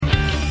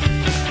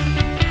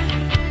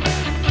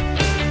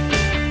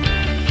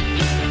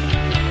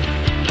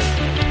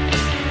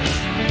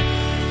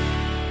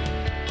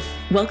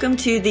Welcome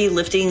to the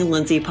Lifting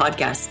Lindsay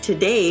podcast.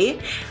 Today,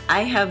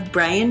 I have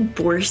Bryan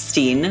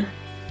Boorstein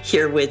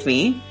here with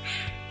me,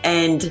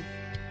 and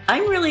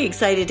I'm really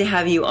excited to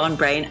have you on,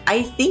 Bryan.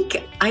 I think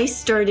I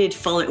started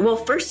following, well,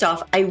 first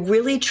off, I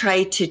really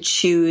try to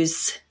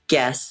choose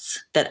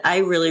guests that I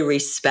really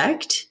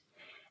respect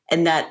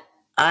and that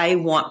I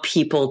want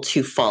people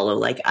to follow.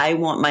 Like, I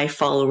want my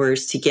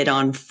followers to get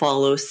on,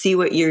 follow, see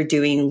what you're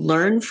doing,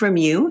 learn from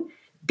you.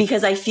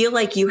 Because I feel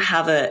like you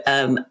have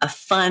a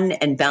fun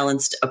and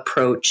balanced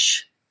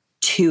approach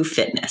to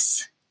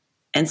fitness.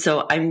 And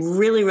so I'm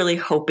really, really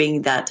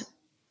hoping that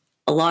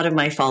a lot of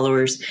my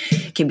followers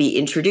can be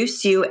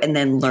introduced to you and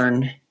then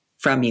learn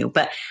from you.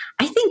 But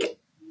I think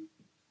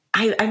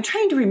I'm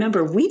trying to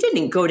remember, we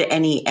didn't go to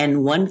any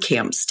N1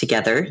 camps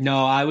together.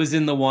 No, I was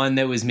in the one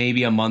that was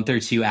maybe a month or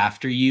two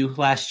after you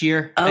last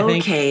year, I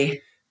think.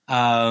 Okay.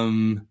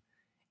 And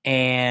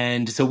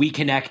so we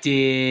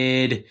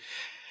connected,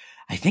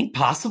 I think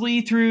possibly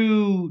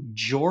through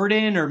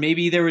Jordan, or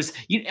maybe there was,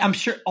 I'm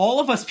sure all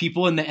of us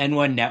people in the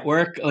N1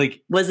 network,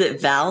 like, was it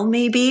Val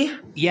maybe?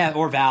 Yeah,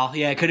 or Val.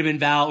 Yeah, it could have been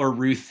Val or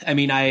Ruth. I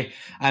mean,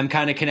 I'm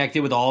kind of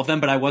connected with all of them,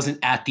 but I wasn't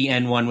at the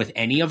N1 with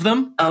any of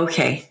them.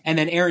 Okay. And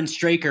then Aaron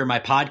Straker, my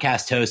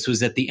podcast host,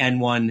 was at the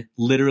N1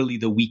 literally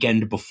the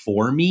weekend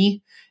before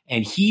me,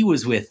 and he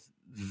was with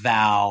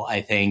Val, I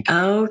think.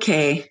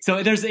 Okay.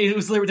 So there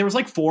was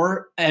like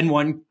 4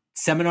 N1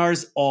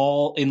 seminars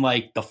all in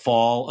like the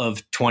fall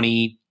of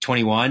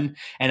 2021,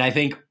 and I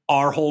think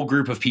our whole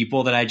group of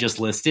people that I just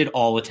listed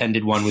all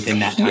attended one within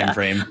that time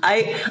frame.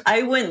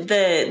 I went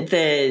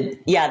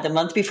the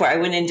month before. I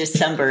went in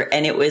December,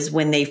 and it was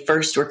when they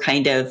first were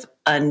kind of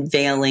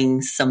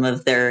unveiling some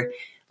of their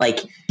like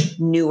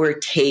newer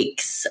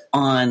takes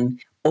on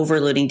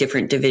overloading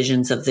different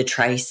divisions of the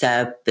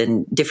tricep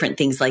and different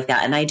things like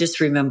that. And I just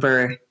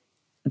remember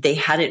they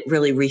hadn't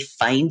really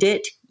refined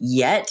it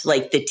yet,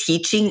 like the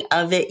teaching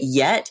of it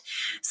yet.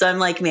 So I'm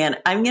like, man,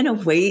 I'm going to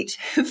wait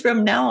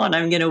from now on.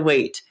 I'm going to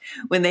wait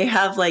when they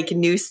have like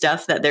new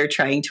stuff that they're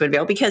trying to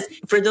unveil. Because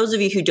for those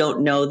of you who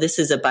don't know, this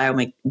is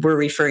we're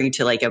referring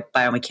to like a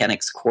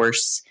biomechanics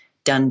course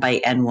done by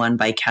N1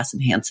 by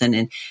Kasim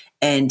Hansen.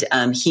 And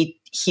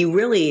he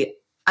really,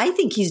 I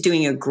think he's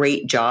doing a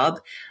great job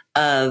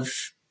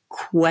of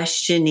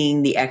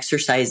questioning the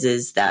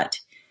exercises that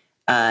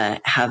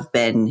have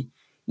been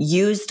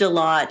used a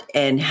lot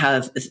and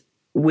have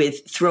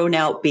with thrown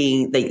out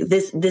being like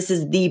this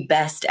is the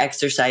best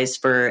exercise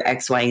for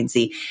X, Y, and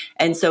Z.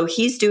 And so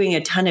he's doing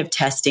a ton of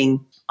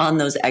testing on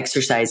those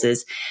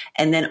exercises.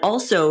 And then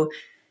also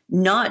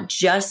not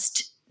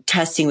just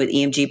testing with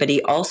EMG, but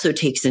he also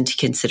takes into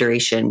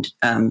consideration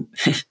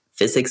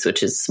physics,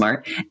 which is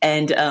smart,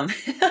 and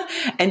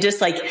and just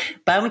like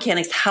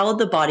biomechanics, how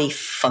the body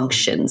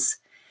functions.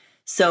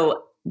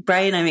 So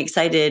Bryan, I'm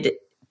excited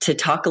to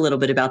talk a little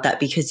bit about that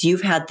because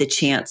you've had the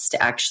chance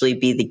to actually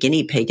be the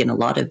guinea pig in a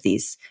lot of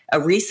these.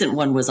 A recent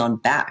one was on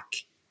back.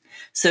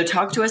 So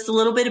talk to us a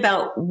little bit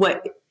about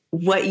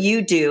what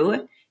you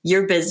do,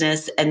 your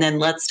business, and then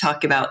let's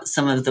talk about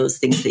some of those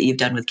things that you've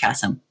done with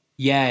Kasim.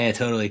 Yeah,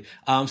 totally.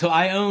 So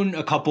I own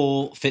a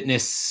couple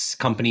fitness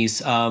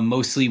companies.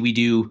 Mostly we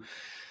do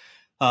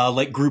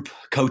like group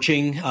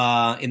coaching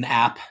in the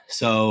app.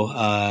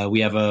 So we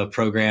have a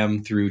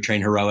program through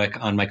Train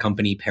Heroic on my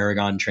company,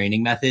 Paragon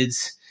Training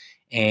Methods.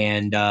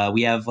 And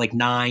we have like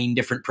 9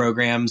 different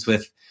programs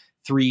with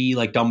 3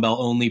 like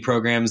dumbbell only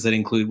programs that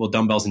include, well,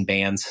 dumbbells and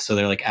bands. So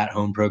they're like at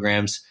home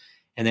programs.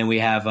 And then we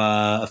have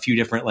a few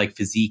different like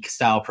physique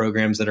style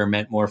programs that are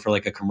meant more for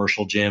like a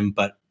commercial gym,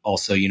 but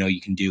also,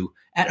 you can do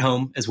at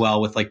home as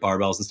well with like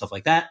barbells and stuff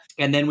like that.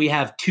 And then we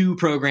have 2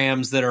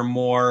 programs that are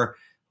more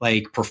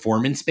like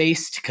performance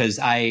based because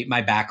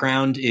my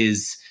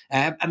background's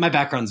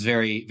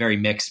very, very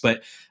mixed,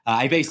 but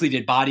I basically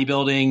did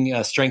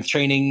bodybuilding, strength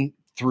training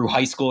through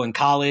high school and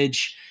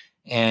college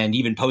and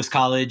even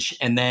post-college.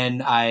 And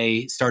then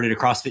I started a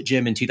CrossFit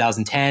gym in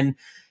 2010,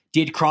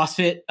 did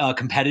CrossFit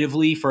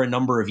competitively for a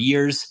number of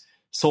years,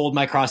 sold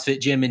my CrossFit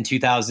gym in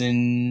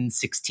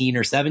 2016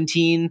 or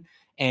 17,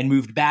 and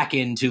moved back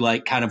into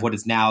like kind of what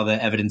is now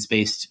the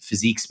evidence-based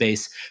physique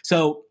space.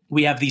 So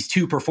we have these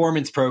 2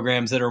 performance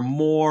programs that are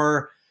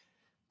more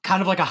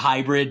kind of like a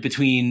hybrid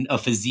between a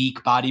physique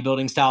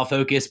bodybuilding style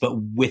focus, but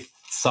with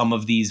some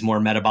of these more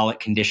metabolic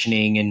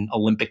conditioning and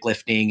Olympic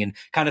lifting and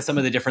kind of some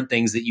of the different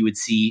things that you would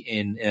see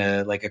in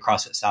like a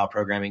CrossFit style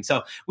programming.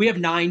 So we have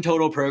 9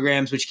 total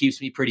programs, which keeps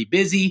me pretty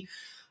busy.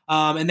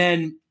 And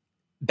then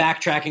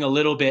backtracking a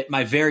little bit,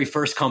 my very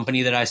first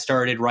company that I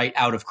started right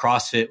out of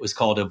CrossFit was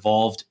called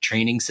Evolved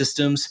Training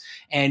Systems.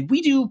 And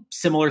we do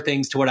similar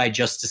things to what I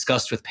just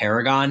discussed with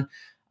Paragon,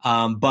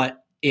 but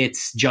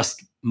it's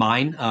just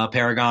mine.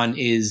 Paragon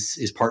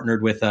is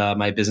partnered with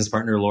my business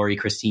partner, Lori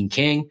Christine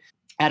King.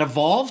 At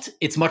Evolved,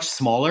 it's much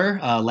smaller,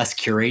 less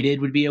curated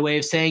would be a way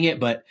of saying it.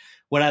 But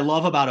what I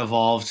love about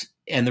Evolved,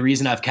 and the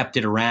reason I've kept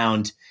it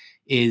around,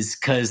 is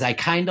because I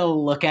kind of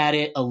look at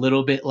it a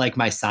little bit like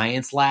my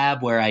science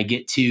lab, where I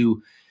get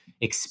to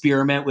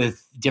experiment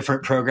with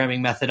different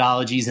programming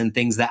methodologies and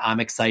things that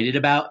I'm excited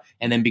about.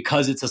 And then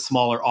because it's a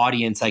smaller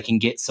audience, I can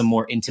get some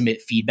more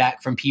intimate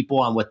feedback from people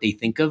on what they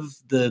think of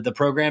the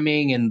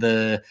programming and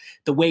the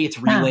way it's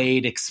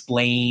relayed,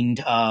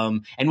 explained.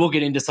 And we'll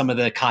get into some of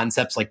the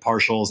concepts like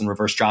partials and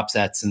reverse drop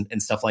sets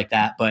and stuff like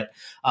that. But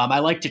I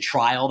like to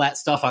trial that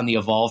stuff on the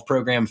Evolve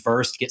program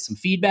first, get some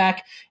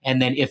feedback. And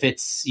then if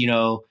it's,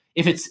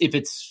 if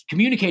it's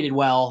communicated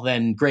well,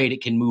 then great,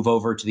 it can move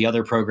over to the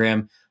other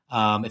program.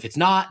 If it's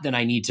not, then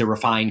I need to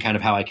refine kind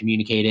of how I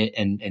communicate it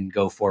and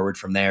go forward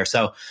from there.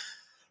 So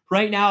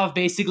right now I've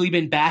basically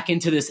been back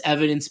into this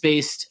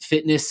evidence-based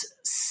fitness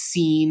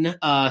scene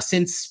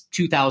since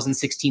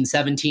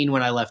 2016-17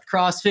 when I left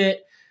CrossFit.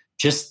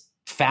 Just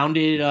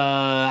founded,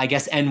 I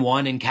guess,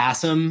 N1 and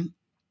CASM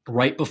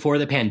right before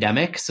the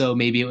pandemic. So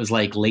maybe it was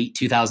like late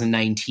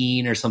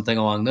 2019 or something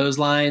along those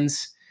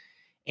lines.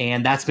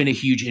 And that's been a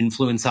huge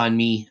influence on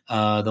me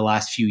the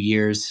last few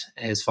years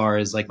as far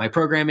as like my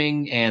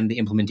programming and the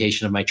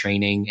implementation of my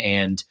training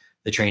and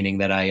the training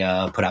that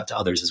I put out to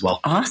others as well.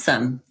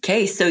 Awesome.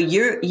 Okay. So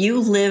you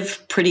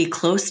live pretty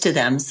close to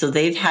them. So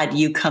they've had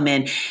you come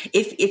in.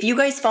 If you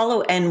guys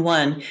follow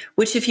N1,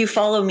 which if you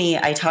follow me,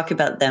 I talk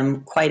about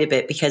them quite a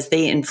bit because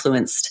they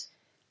influenced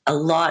a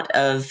lot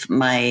of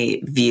my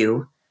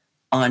view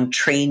on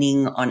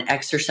training, on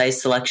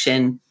exercise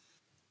selection.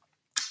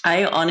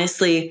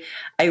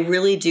 I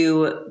really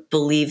do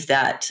believe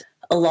that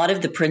a lot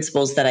of the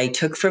principles that I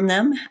took from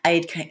them,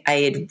 I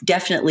had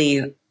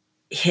definitely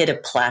hit a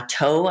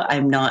plateau.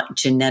 I'm not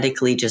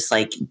genetically just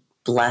like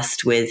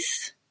blessed with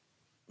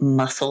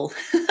muscle.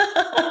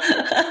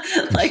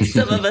 Like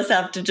some of us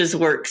have to just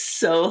work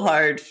so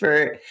hard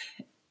for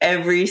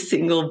every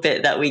single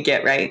bit that we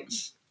get, right?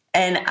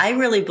 And I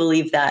really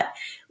believe that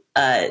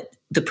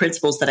the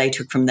principles that I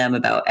took from them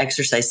about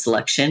exercise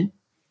selection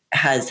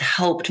has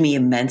helped me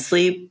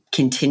immensely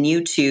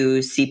continue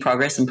to see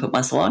progress and put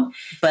muscle on,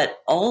 but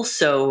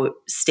also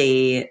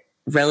stay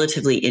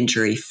relatively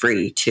injury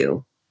free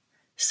too.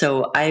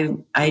 So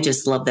I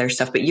just love their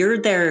stuff, but you're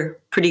there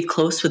pretty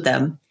close with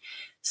them.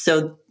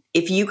 So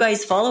if you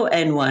guys follow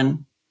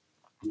N1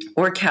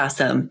 or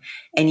CASM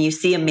and you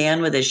see a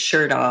man with his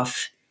shirt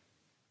off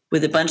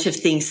with a bunch of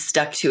things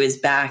stuck to his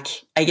back,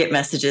 I get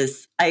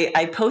messages.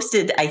 I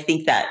posted, I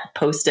think, that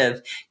post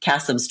of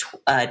CASM's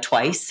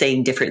twice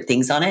saying different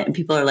things on it. And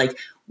people are like,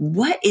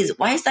 why is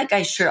that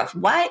guy's shirt off?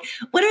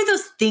 What are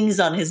those things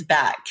on his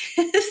back?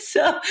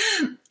 So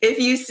if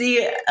you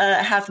see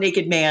a half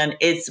naked man,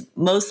 it's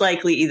most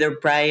likely either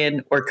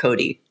Bryan or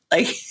Cody.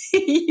 Like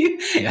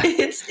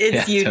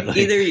it's you,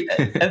 totally.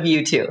 Either of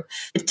you two.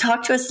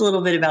 Talk to us a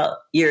little bit about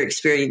your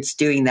experience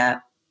doing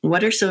that.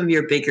 What are some of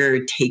your bigger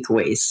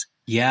takeaways?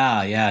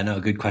 Yeah. No,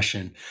 good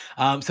question.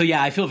 So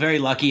I feel very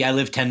lucky. I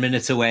live 10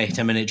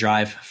 minute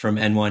drive from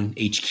N1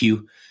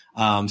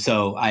 HQ.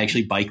 So I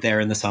actually bike there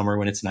in the summer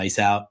when it's nice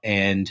out.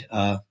 And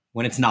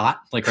when it's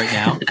not, like right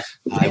now,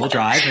 I will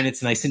drive and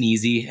it's nice and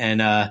easy.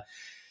 And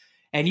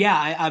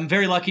I'm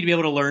very lucky to be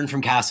able to learn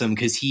from Kasim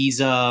because he's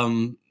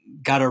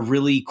got a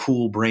really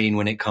cool brain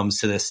when it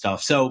comes to this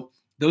stuff. So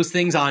those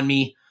things on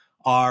me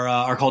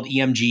are called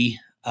EMG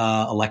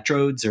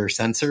electrodes or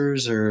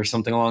sensors or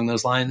something along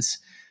those lines.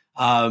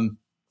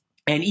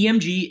 And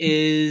EMG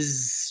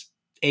is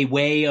a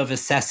way of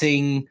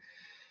assessing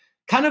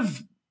kind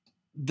of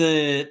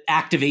the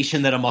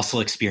activation that a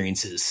muscle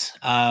experiences.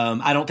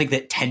 I don't think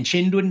that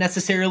tension would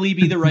necessarily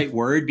be the right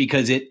word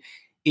because it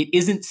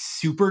isn't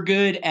super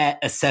good at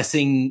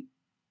assessing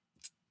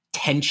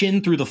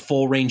tension through the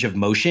full range of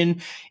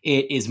motion.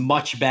 It is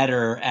much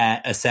better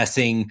at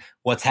assessing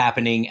what's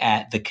happening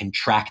at the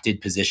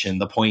contracted position,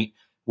 the point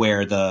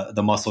where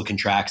the muscle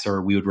contracts,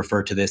 or we would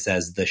refer to this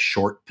as the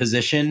short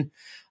position.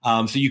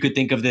 So you could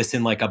think of this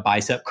in like a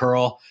bicep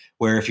curl,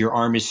 where if your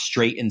arm is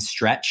straight and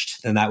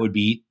stretched, then that would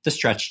be the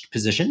stretched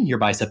position. Your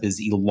bicep is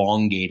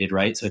elongated,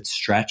 right? So it's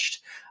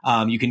stretched.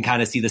 You can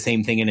kind of see the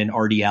same thing in an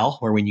RDL,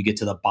 where when you get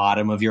to the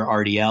bottom of your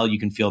RDL, you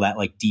can feel that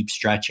like deep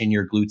stretch in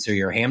your glutes or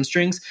your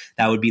hamstrings.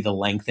 That would be the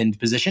lengthened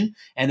position.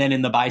 And then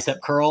in the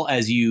bicep curl,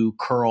 as you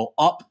curl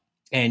up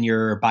and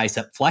your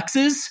bicep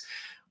flexes,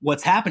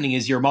 what's happening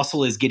is your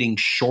muscle is getting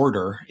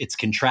shorter. It's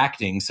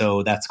contracting.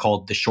 So that's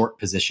called the short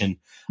position.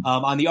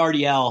 On the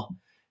RDL,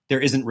 there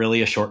isn't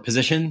really a short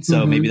position.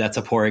 So maybe that's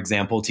a poor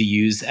example to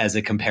use as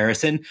a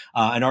comparison.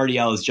 An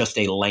RDL is just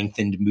a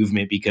lengthened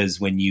movement because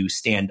when you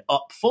stand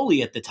up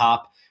fully at the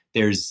top,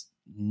 there's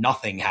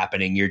nothing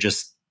happening. You're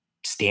just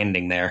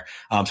standing there.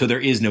 So there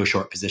is no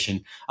short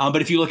position.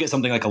 But if you look at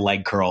something like a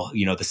leg curl,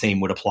 the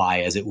same would apply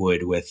as it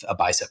would with a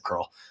bicep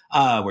curl,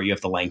 where you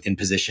have the lengthened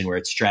position where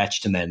it's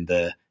stretched and then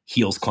the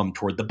heels come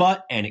toward the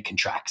butt and it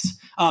contracts.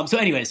 So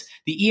anyways,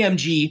 the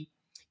EMG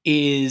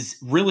is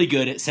really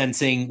good at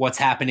sensing what's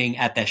happening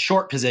at that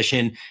short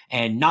position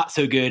and not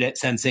so good at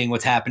sensing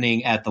what's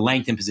happening at the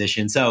lengthened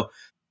position. So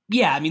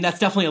that's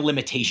definitely a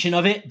limitation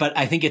of it, but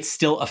I think it's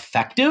still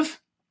effective.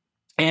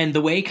 And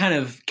the way kind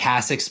of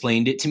Cass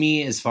explained it to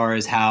me as far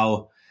as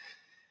how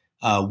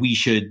we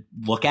should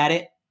look at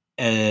it,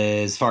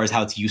 as far as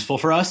how it's useful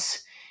for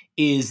us,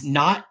 is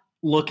not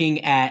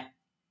looking at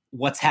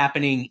what's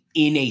happening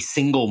in a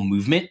single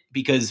movement,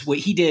 because what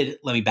he did,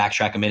 let me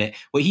backtrack a minute.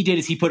 What he did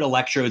is he put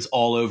electrodes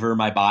all over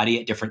my body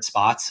at different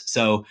spots.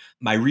 So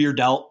my rear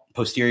delt,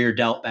 posterior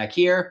delt back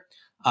here.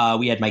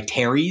 We had my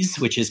teres,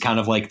 which is kind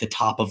of like the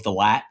top of the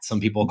lat. Some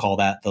people call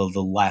that the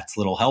lat's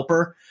little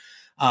helper.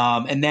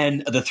 And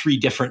then the 3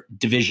 different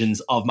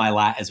divisions of my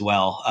lat as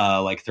well,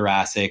 like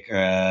thoracic,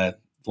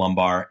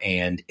 lumbar,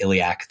 and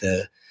iliac.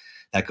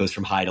 That goes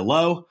from high to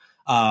low.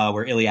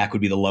 Where iliac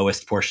would be the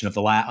lowest portion of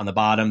the lat on the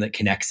bottom that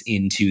connects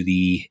into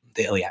the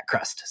iliac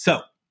crest.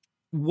 So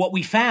what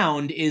we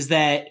found is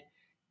that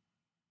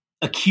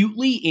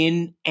acutely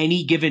in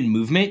any given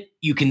movement,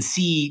 you can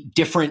see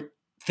different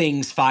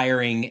things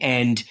firing,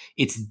 and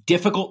it's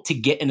difficult to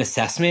get an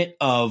assessment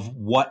of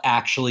what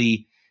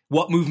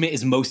movement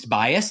is most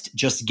biased,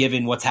 just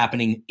given what's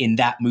happening in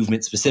that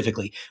movement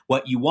specifically.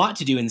 What you want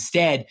to do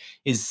instead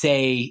is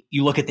say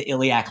you look at the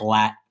iliac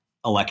lat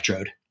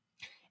electrode.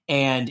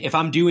 And if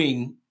I'm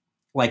doing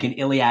like an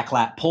iliac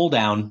lat pull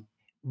down,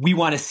 we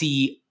want to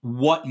see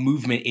what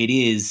movement it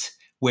is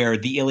where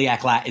the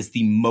iliac lat is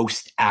the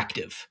most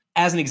active.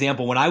 As an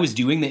example, when I was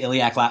doing the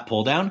iliac lat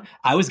pull down,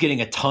 I was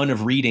getting a ton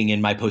of reading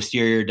in my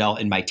posterior delt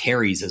and my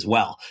teres as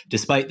well,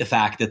 despite the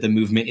fact that the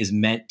movement is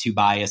meant to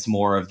bias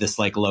more of this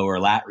like lower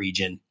lat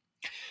region.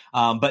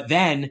 But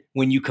then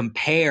when you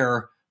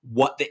compare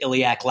what the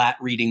iliac lat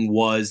reading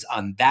was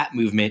on that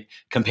movement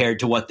compared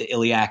to what the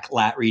iliac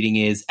lat reading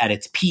is at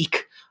its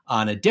peak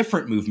on a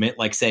different movement,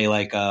 like say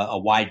like a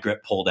wide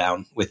grip pull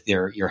down with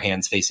your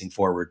hands facing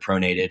forward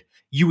pronated,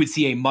 you would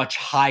see a much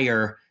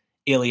higher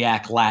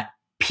iliac lat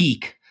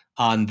peak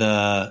on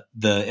the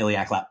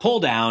iliac lat pull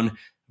down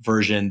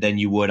version than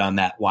you would on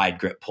that wide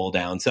grip pull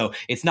down. So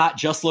it's not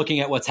just looking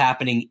at what's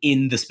happening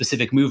in the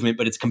specific movement,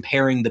 but it's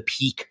comparing the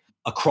peak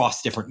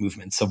across different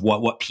movements of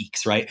what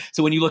peaks, right?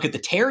 So when you look at the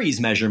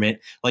teres measurement,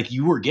 like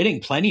you were getting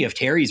plenty of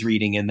teres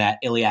reading in that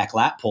iliac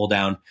lat pull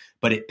down,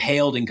 but it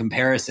paled in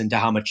comparison to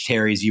how much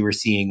teres you were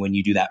seeing when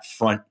you do that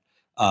front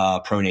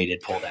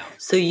pronated pull down.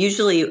 So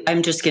usually,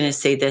 I'm just going to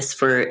say this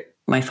for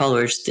my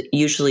followers,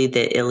 usually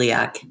the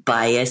iliac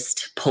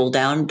biased pull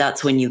down,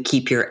 that's when you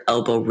keep your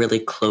elbow really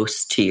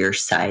close to your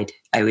side,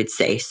 I would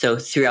say. So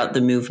throughout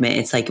the movement,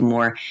 it's like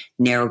more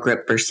narrow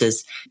grip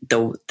versus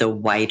the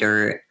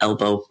wider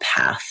elbow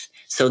path.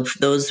 So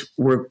those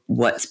were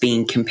what's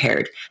being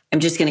compared. I'm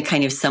just going to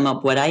kind of sum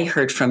up what I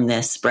heard from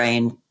this,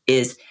 Bryan,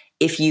 is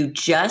if you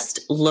just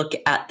look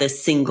at the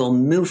single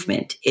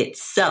movement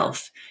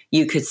itself,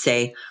 you could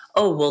say,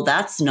 oh, well,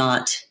 that's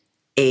not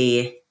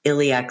a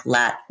iliac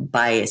lat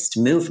biased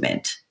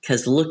movement,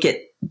 because look at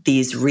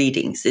these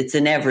readings. It's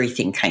an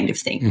everything kind of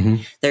thing. Mm-hmm.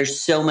 There's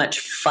so much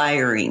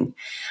firing.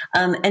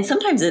 And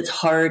sometimes it's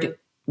hard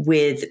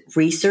with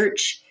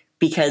research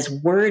because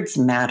words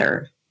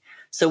matter.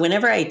 So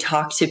whenever I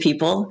talk to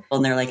people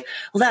and they're like,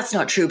 well, that's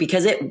not true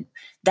because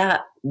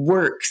that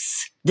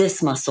works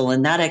this muscle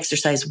and that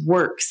exercise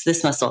works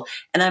this muscle.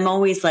 And I'm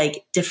always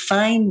like,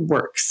 define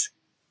works.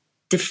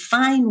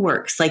 Define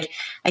works. Like,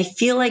 I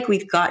feel like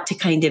we've got to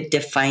kind of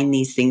define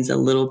these things a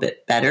little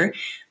bit better.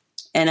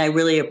 And I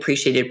really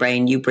appreciated,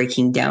 Bryan, you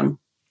breaking down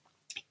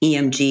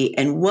EMG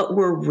and what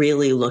we're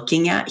really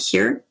looking at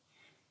here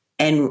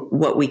and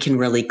what we can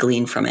really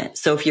glean from it.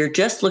 So if you're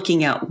just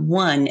looking at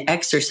one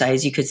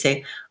exercise, you could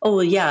say, oh,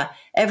 well, yeah,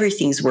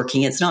 everything's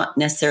working. It's not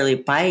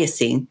necessarily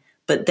biasing.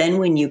 But then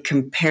when you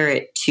compare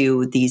it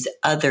to these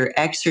other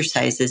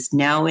exercises,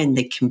 now in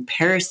the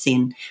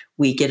comparison,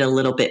 we get a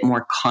little bit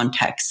more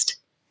context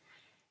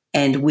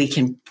and we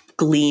can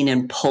glean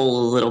and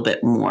pull a little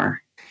bit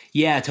more.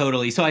 Yeah,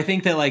 totally. So I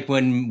think that like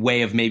one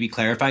way of maybe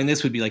clarifying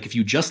this would be like if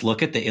you just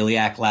look at the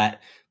iliac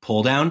lat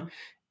pull down,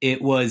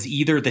 it was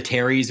either the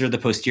teres or the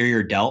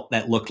posterior delt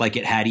that looked like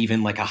it had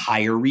even like a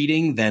higher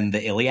reading than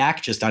the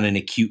iliac just on an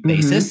acute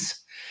basis.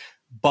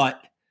 Mm-hmm.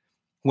 But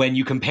when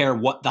you compare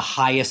what the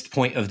highest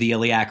point of the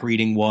iliac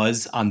reading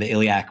was on the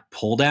iliac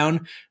pull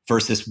down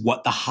versus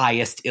what the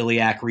highest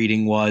iliac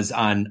reading was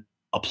on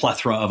a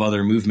plethora of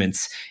other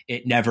movements,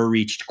 it never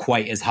reached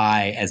quite as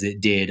high as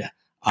it did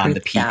on the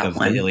peak of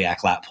the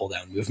iliac lat pull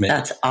down movement.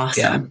 That's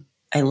awesome.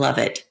 Yeah. I love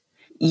it.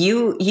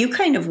 You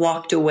kind of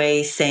walked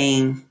away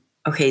saying,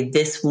 okay,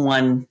 this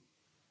one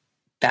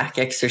back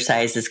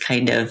exercise is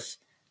kind of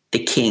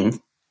the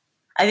king.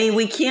 I mean,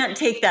 we can't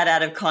take that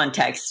out of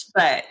context,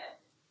 but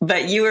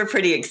you were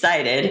pretty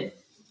excited.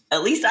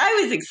 At least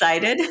I was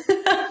excited.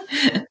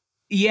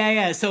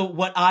 Yeah. So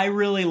what I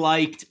really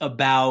liked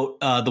about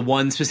the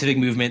one specific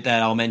movement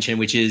that I'll mention,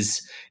 which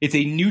is it's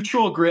a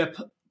neutral grip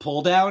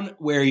pull down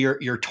where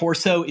your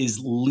torso is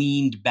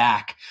leaned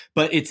back.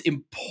 But it's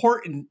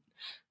important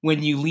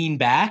when you lean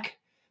back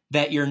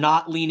that you're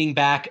not leaning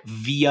back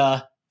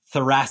via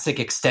thoracic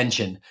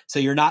extension. So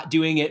you're not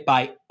doing it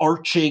by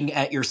arching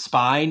at your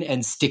spine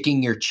and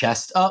sticking your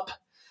chest up.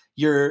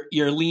 You're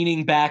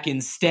leaning back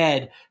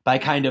instead by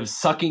kind of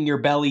sucking your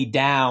belly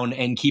down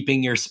and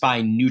keeping your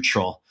spine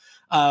neutral.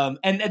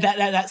 And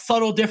that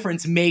subtle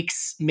difference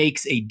makes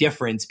a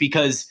difference,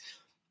 because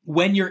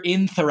when you're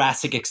in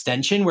thoracic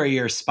extension where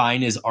your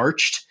spine is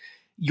arched,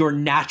 you're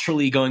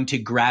naturally going to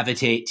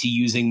gravitate to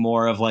using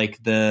more of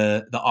like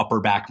the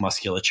upper back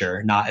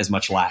musculature, not as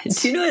much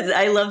lats. Do you know what?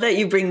 I love that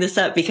you bring this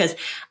up because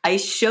I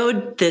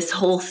showed this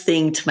whole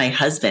thing to my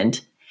husband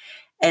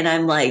and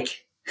I'm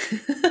like,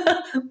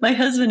 my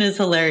husband is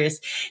hilarious.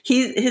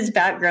 His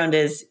background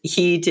is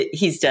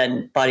he's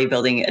done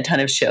bodybuilding, a ton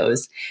of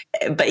shows,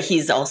 but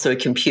he's also a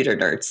computer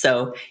nerd.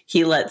 So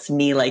he lets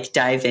me like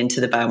dive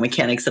into the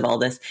biomechanics of all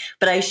this.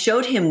 But I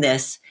showed him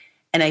this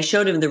and I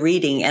showed him the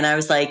reading and I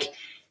was like,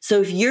 so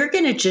if you're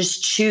going to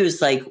just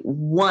choose like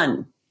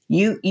one,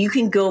 you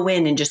can go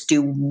in and just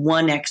do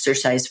one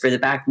exercise for the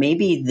back.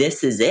 Maybe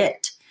this is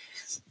it.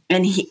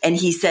 And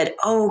he said,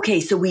 oh, okay.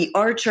 So we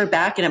arch our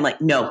back. And I'm like,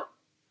 no,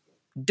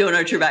 don't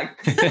arch your back.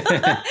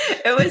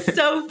 It was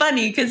so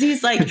funny because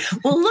he's like,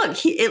 well, look,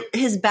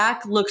 his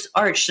back looks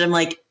arched. And I'm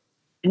like,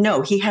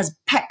 no, he has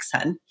pecs,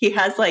 hun. He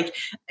has like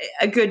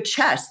a good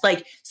chest.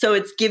 Like, so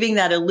it's giving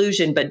that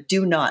illusion, but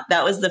do not.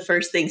 That was the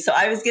first thing. So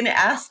I was going to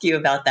ask you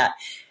about that.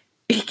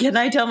 Can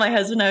I tell my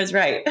husband I was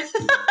right?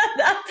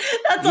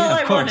 That's all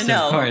I want to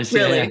know. Of course.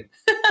 Really.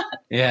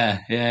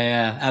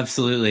 Yeah,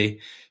 absolutely.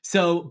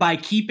 So by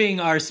keeping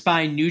our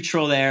spine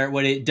neutral there,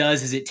 what it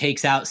does is it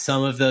takes out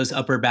some of those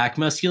upper back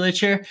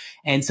musculature.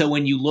 And so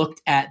when you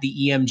looked at the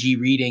EMG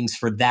readings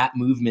for that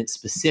movement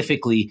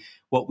specifically,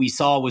 what we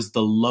saw was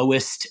the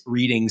lowest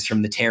readings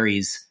from the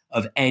teres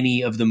of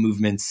any of the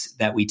movements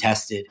that we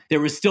tested. There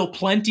was still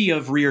plenty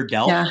of rear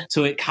delt. Yeah.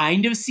 So it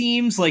kind of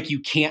seems like you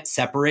can't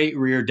separate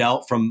rear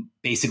delt from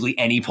basically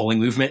any pulling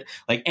movement.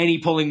 Like any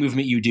pulling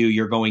movement you do,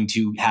 you're going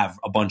to have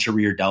a bunch of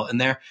rear delt in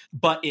there.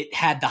 But it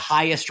had the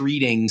highest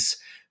readings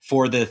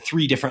for the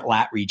 3 different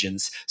lat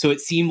regions. So it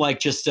seemed like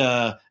just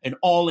an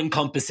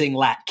all-encompassing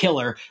lat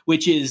killer,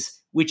 which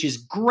is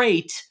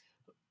great,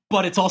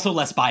 but it's also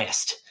less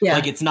biased. Yeah.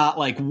 Like it's not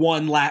like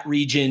one lat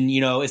region,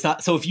 it's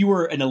not. So if you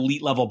were an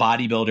elite level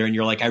bodybuilder and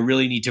you're like, I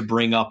really need to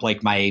bring up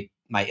like my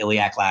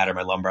iliac lat or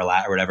my lumbar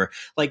lat or whatever,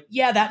 like,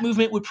 yeah, that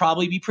movement would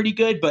probably be pretty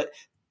good, but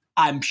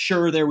I'm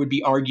sure there would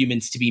be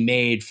arguments to be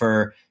made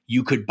for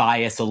you could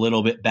bias a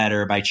little bit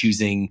better by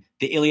choosing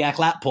the iliac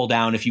lat pull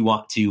down if you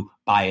want to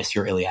bias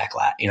your iliac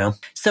lat,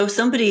 So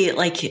somebody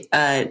like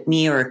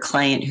me or a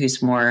client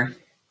who's more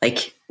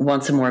like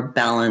wants a more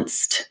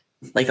balanced,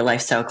 like a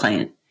lifestyle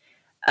client,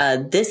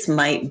 this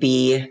might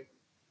be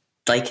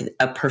like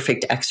a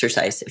perfect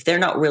exercise. If they're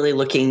not really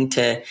looking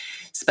to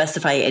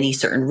specify any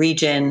certain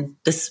region,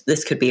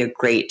 this could be a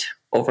great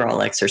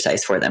overall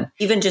exercise for them,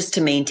 even just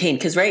to maintain.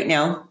 Because right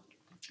now,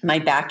 my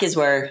back is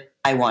where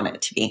I want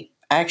it to be.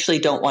 I actually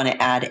don't want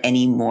to add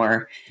any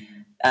more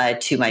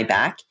to my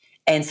back.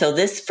 And so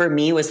this for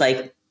me was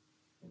like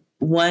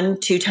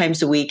 1-2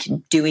 times a week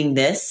doing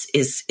this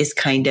is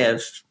kind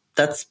of,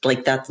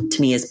 that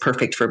to me is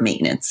perfect for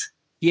maintenance.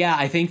 Yeah,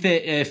 I think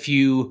that if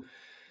you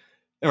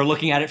are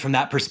looking at it from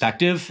that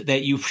perspective,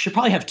 that you should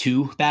probably have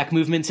 2 back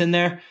movements in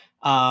there.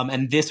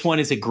 And this one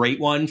is a great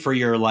one for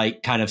your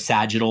like kind of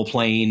sagittal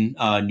plane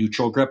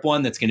neutral grip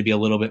one that's going to be a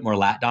little bit more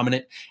lat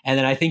dominant. And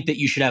then I think that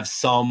you should have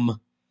some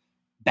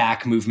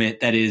back movement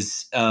that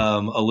is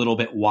a little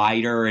bit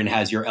wider and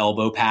has your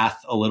elbow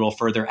path a little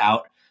further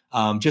out.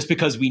 Just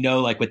because we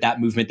know like with that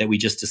movement that we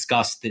just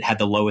discussed that had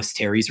the lowest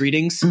teres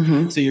readings.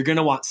 Mm-hmm. So you're going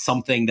to want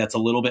something that's a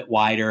little bit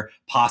wider,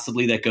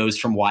 possibly that goes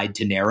from wide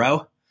to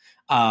narrow.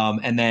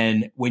 And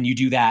then when you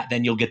do that,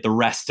 then you'll get the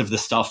rest of the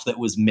stuff that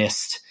was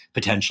missed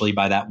potentially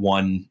by that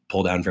one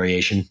pull down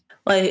variation.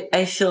 Well,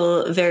 I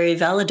feel very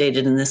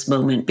validated in this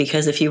moment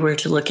because if you were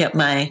to look at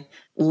my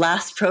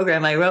last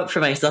program I wrote for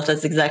myself,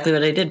 that's exactly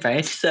what I did,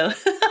 Bryan. So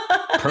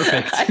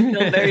perfect. I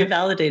feel very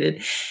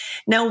validated.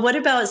 Now, what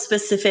about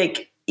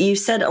specific, you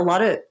said a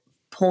lot of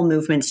pull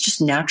movements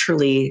just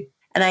naturally,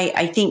 and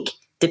I think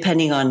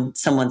depending on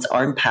someone's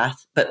arm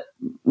path, but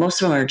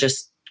most of them are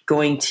just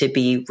going to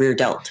be rear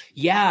delt.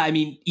 Yeah, I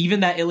mean,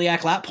 even that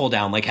iliac lat pull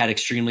down like had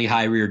extremely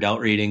high rear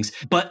delt readings.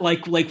 But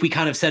like we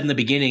kind of said in the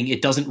beginning,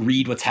 it doesn't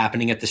read what's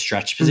happening at the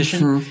stretch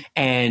position. Mm-hmm.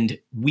 And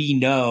we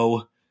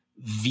know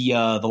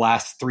via the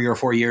last 3 or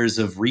 4 years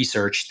of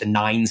research, the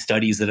 9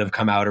 studies that have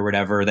come out or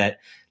whatever, that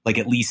like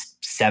at least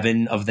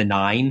 7 of the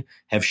 9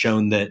 have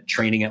shown that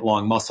training at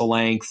long muscle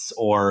lengths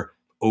or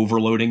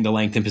overloading the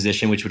length and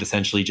position, which would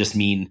essentially just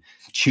mean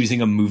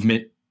choosing a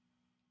movement,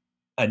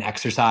 an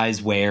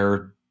exercise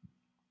where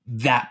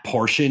that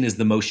portion is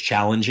the most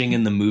challenging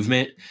in the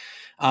movement,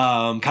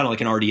 kind of like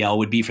an RDL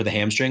would be for the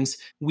hamstrings.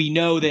 We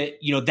know that,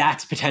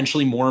 that's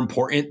potentially more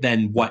important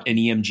than what an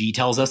EMG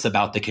tells us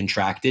about the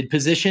contracted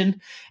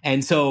position.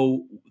 And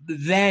so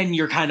then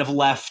you're kind of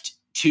left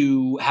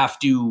to have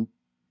to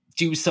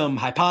do some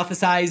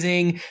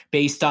hypothesizing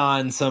based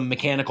on some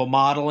mechanical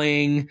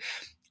modeling,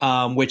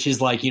 which is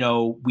like,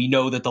 we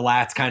know that the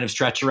lats kind of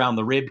stretch around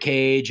the rib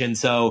cage. And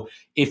so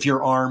if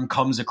your arm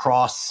comes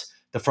across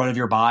the front of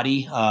your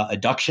body,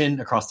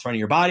 adduction across the front of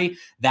your body,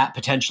 that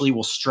potentially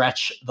will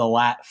stretch the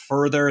lat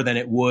further than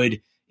it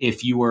would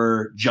if you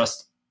were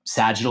just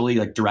sagittally,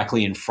 like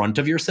directly in front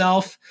of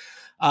yourself.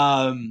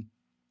 And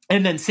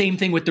then same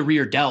thing with the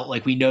rear delt.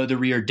 Like we know the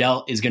rear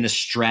delt is going to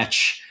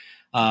stretch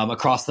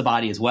across the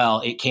body as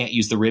well. It can't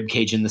use the rib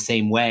cage in the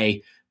same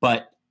way,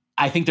 but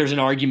I think there's an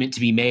argument to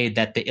be made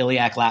that the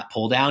iliac lat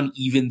pull down,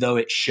 even though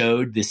it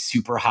showed this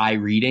super high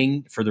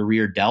reading for the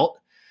rear delt,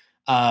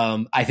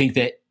 I think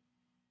that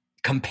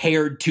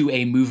compared to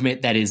a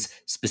movement that is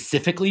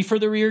specifically for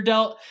the rear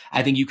delt,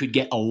 I think you could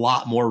get a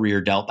lot more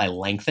rear delt by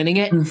lengthening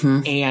it.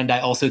 Mm-hmm. And I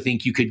also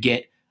think you could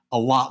get a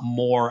lot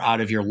more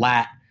out of your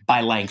lat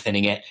by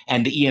lengthening it.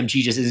 And the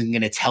EMG just isn't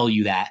going to tell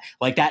you that.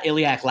 Like that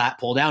iliac lat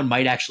pull down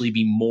might actually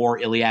be more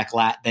iliac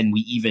lat than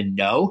we even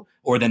know,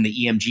 or than the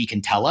EMG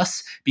can tell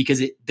us,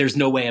 because there's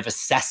no way of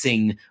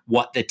assessing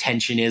what the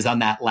tension is on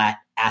that lat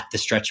at the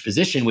stretch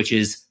position, which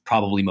is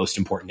probably most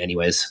important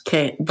anyways.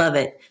 Okay, love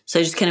it. So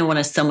I just kind of want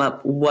to sum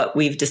up what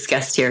we've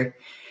discussed here.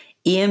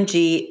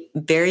 EMG,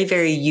 very,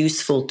 very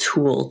useful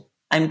tool.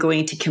 I'm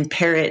going to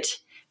compare it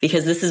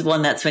because this is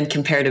one that's been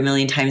compared a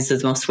million times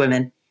with most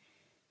women.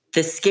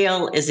 The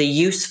scale is a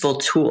useful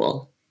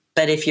tool,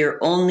 but if you're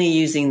only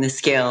using the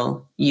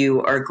scale,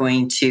 you are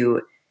going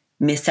to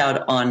miss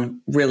out on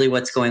really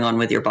what's going on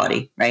with your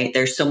body, right?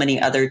 There's so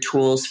many other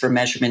tools for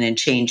measurement and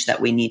change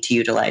that we need to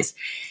utilize.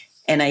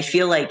 And I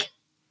feel like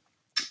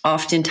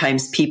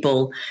oftentimes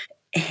people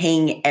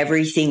hang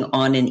everything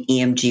on an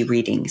EMG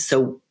reading.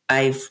 So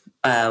I've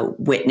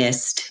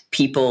witnessed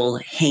people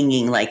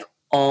hanging like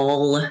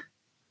all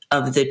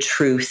of the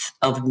truth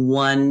of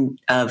one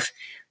of,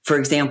 for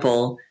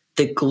example,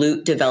 the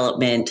glute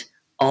development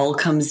all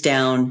comes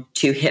down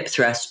to hip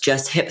thrust.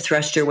 Just hip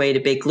thrust your way to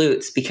big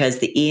glutes because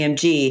the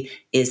EMG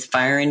is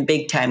firing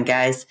big time,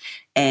 guys.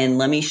 And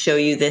let me show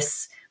you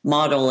this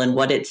model and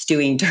what it's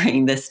doing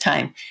during this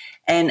time.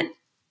 And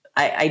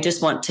I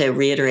just want to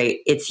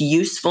reiterate, it's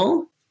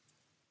useful.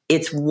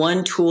 It's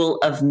one tool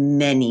of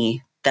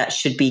many that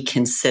should be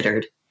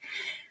considered.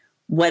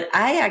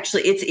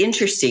 It's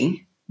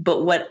interesting,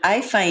 but what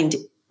I find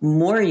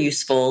more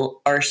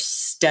useful are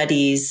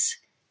studies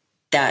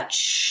that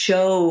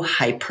show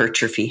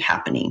hypertrophy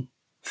happening,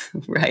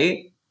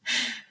 right?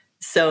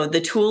 So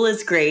the tool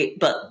is great,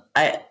 but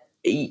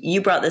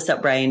you brought this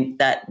up, Bryan,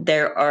 that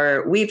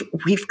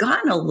we've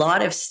gotten a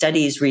lot of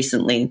studies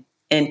recently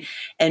and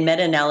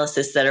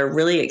meta-analysis that are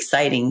really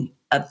exciting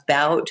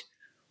about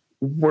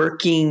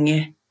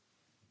working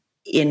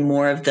in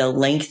more of the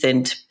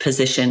lengthened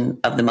position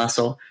of the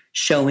muscle,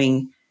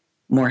 showing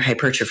more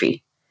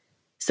hypertrophy.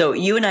 So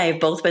you and I have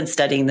both been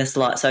studying this a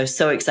lot. So I was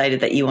so excited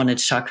that you wanted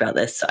to talk about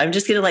this. So I'm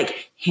just going to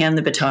hand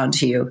the baton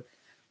to you.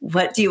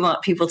 What do you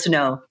want people to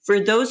know? For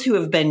those who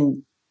have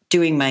been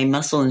doing my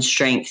muscle and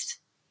strength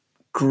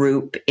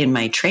group in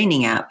my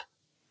training app,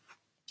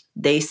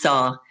 they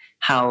saw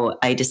how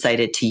I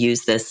decided to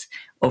use this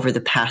over the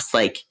past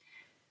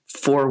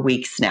 4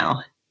 weeks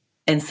now.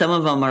 And some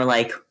of them are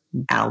like,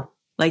 ow,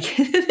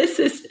 this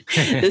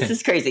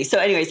is crazy. So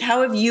anyways,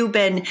 how have you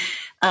been,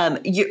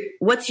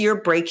 what's your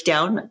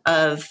breakdown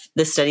of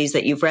the studies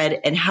that you've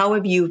read and how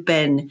have you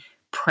been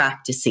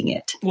practicing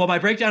it? Well, my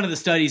breakdown of the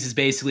studies is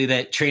basically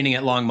that training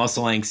at long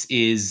muscle lengths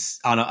is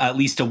on at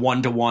least a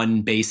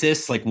 1-to-1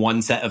 basis, like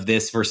one set of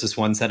this versus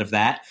one set of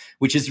that,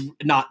 which is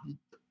not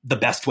the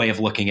best way of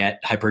looking at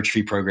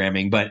hypertrophy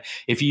programming. But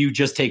if you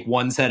just take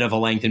one set of a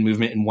lengthened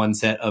movement and one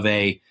set of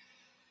a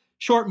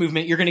short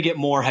movement, you're going to get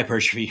more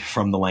hypertrophy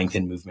from the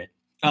lengthened movement.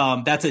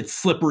 That's a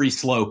slippery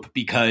slope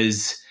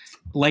because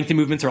lengthened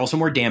movements are also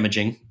more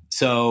damaging.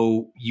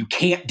 So you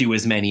can't do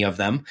as many of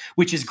them,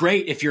 which is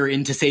great if you're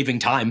into saving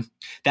time.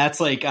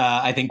 That's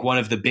I think one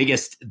of the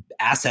biggest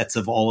assets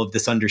of all of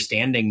this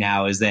understanding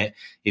now is that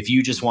if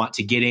you just want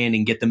to get in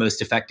and get the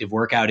most effective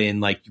workout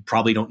in, you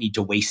probably don't need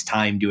to waste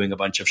time doing a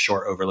bunch of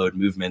short overload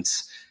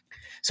movements.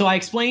 So I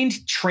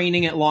explained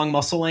training at long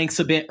muscle lengths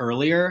a bit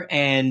earlier,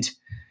 and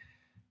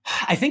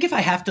I think if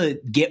I have to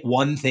get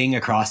one thing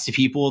across to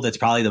people that's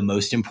probably the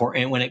most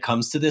important when it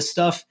comes to this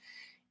stuff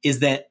is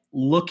that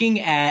looking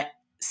at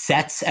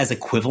sets as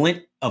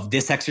equivalent of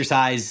this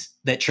exercise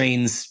that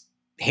trains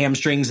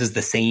hamstrings is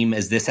the same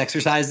as this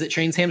exercise that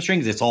trains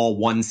hamstrings. It's all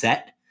one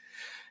set.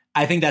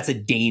 I think that's a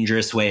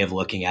dangerous way of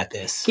looking at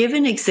this. Give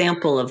an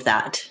example of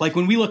that. Like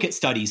when we look at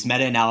studies,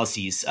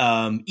 meta-analyses,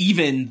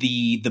 even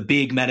the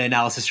big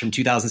meta-analysis from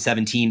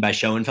 2017 by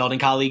Schoenfeld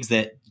and colleagues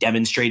that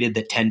demonstrated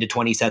that 10 to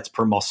 20 sets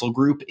per muscle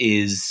group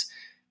is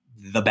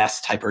the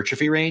best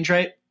hypertrophy range,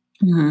 right?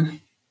 Mm-hmm.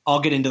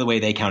 I'll get into the way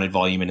they counted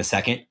volume in a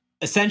second.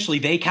 Essentially,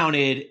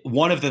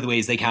 one of the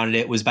ways they counted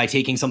it was by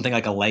taking something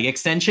like a leg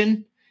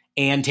extension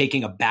and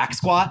taking a back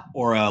squat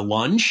or a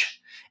lunge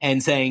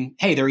and saying,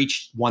 hey, they're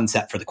each one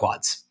set for the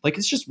quads.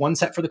 It's just one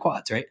set for the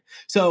quads, right?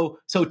 So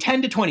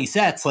 10 to 20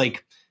 sets, I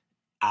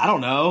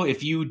don't know,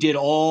 if you did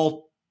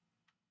all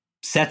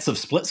sets of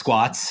split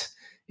squats,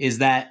 is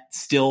that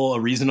still a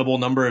reasonable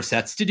number of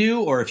sets to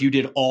do? Or if you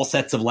did all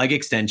sets of leg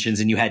extensions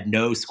and you had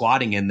no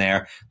squatting in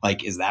there,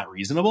 is that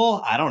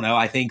reasonable? I don't know.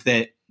 I think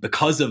that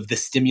because of the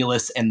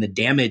stimulus and the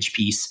damage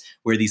piece,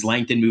 where these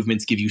lengthened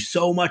movements give you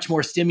so much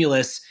more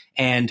stimulus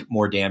and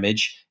more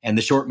damage, and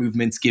the short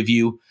movements give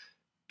you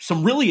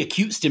some really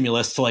acute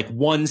stimulus to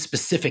one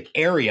specific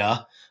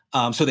area,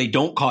 so they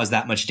don't cause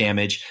that much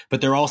damage, but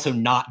they're also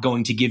not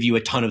going to give you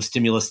a ton of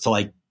stimulus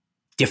to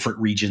different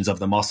regions of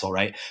the muscle,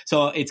 right?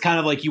 So it's kind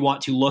of like you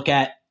want to look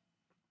at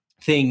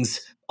things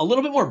a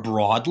little bit more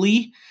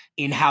broadly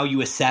in how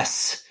you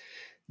assess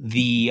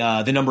the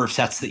number of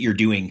sets that you're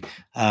doing.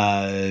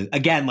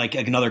 Again, like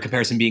another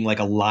comparison being like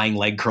a lying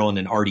leg curl and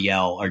an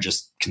RDL are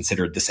just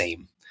considered the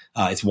same.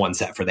 It's one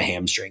set for the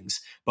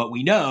hamstrings. But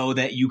we know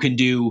that you can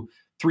do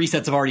 3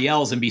 sets of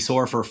RDLs and be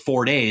sore for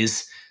 4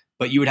 days,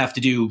 but you would have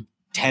to do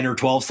 10 or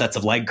 12 sets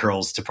of leg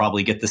curls to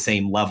probably get the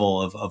same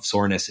level of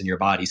soreness in your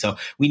body. So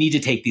we need to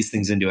take these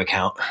things into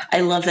account. I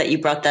love that you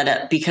brought that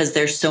up because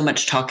there's so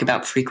much talk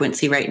about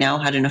frequency right now.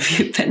 I don't know if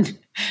you've been,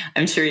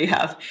 I'm sure you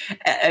have.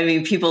 I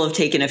mean, people have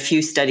taken a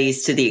few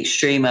studies to the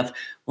extreme of,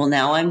 well,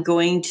 now I'm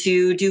going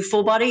to do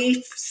full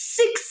body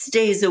 6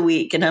 days a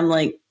week. And I'm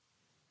like,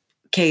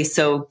 okay,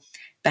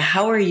 but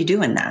how are you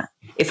doing that?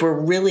 If we're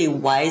really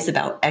wise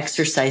about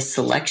exercise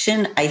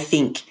selection,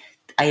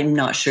 I'm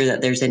not sure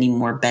that there's any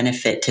more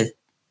benefit to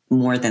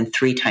more than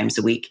 3 times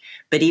a week.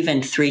 But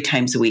even 3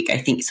 times a week, I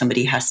think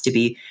somebody has to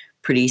be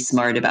pretty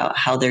smart about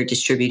how they're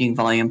distributing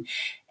volume.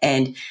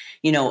 And,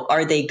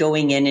 are they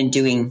going in and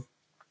doing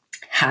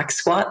hack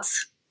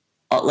squats?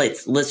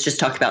 Let's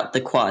just talk about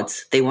the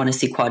quads. They want to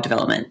see quad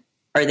development.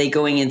 Are they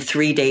going in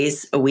 3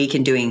 days a week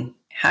and doing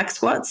hack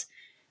squats?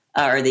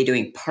 Are they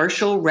doing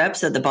partial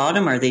reps at the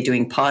bottom? Are they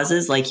doing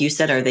pauses? Like you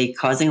said, are they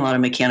causing a lot of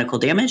mechanical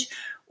damage?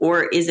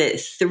 Or is it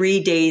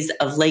 3 days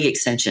of leg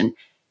extension?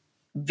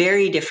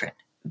 Very different.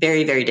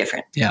 Very, very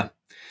different. Yeah,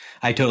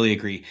 I totally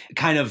agree.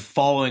 Kind of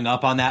following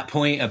up on that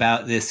point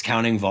about this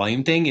counting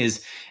volume thing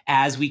is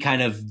as we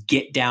kind of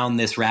get down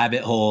this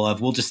rabbit hole of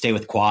we'll just stay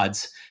with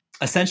quads.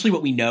 Essentially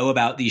what we know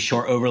about these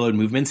short overload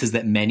movements is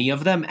that many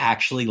of them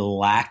actually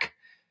lack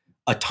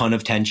a ton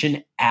of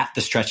tension at the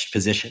stretched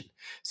position.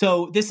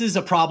 So this is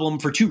a problem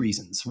for 2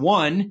 reasons.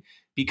 One,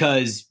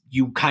 because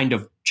you kind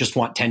of just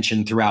want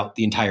tension throughout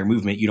the entire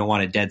movement. You don't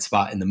want a dead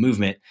spot in the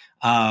movement.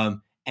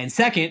 And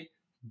second,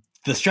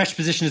 the stretched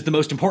position is the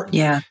most important.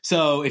 Yeah.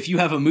 So if you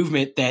have a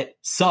movement that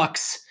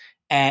sucks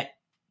at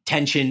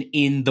tension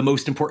in the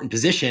most important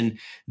position,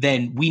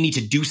 then we need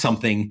to do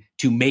something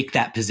to make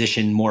that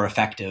position more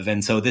effective.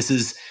 And so this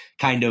is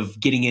kind of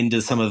getting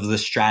into some of the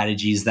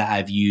strategies that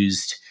I've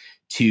used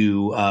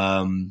to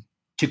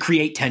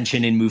create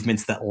tension in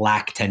movements that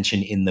lack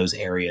tension in those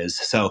areas.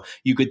 So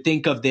you could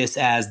think of this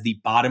as the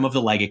bottom of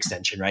the leg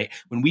extension, right?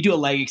 When we do a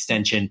leg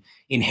extension,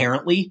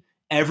 inherently,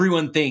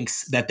 everyone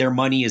thinks that their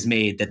money is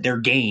made, that their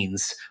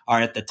gains are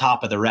at the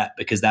top of the rep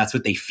because that's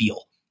what they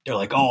feel. They're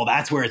like, oh,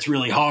 that's where it's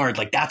really hard.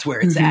 Like that's where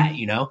it's at,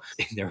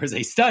 There was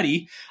a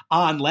study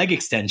on leg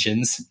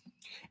extensions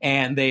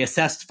and they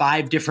assessed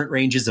 5 different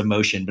ranges of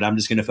motion, but I'm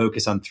just going to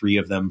focus on 3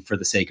 of them for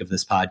the sake of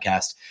this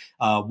podcast.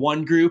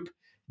 One group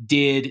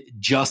did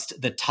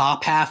just the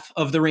top half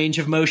of the range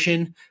of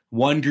motion.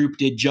 One group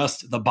did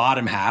just the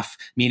bottom half,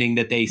 meaning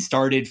that they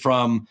started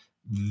from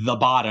the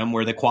bottom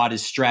where the quad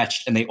is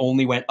stretched and they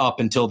only went up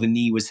until the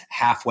knee was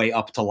halfway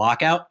up to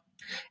lockout.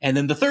 And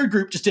then the third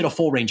group just did a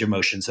full range of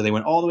motion. So they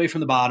went all the way from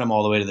the bottom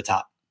all the way to the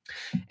top.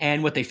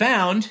 And what they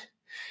found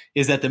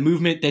is that the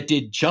movement that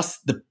did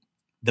just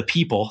the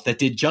people that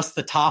did just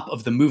the top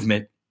of the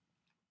movement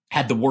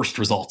had the worst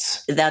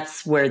results.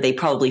 That's where they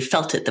probably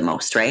felt it the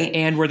most, right?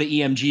 And where the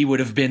EMG would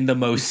have been the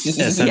most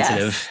sensitive.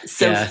 Yes.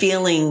 So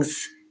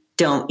feelings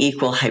don't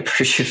equal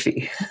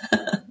hypertrophy.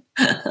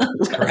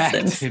 That's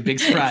correct. Big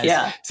surprise.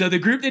 Yeah. So the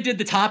group that did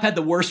the top had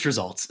the worst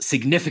results,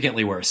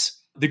 significantly worse.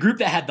 The group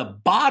that had the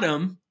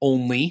bottom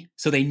only,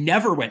 so they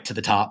never went to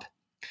the top,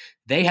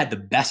 they had the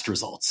best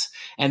results.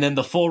 And then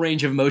the full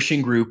range of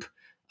motion group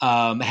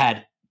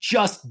had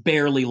just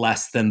barely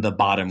less than the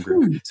bottom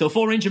group. So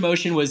full range of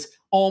motion was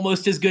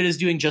almost as good as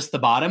doing just the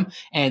bottom.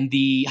 And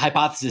the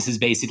hypothesis is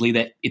basically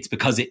that it's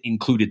because it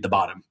included the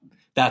bottom.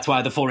 That's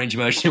why the full range of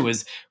motion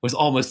was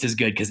almost as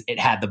good because it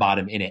had the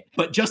bottom in it.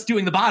 But just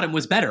doing the bottom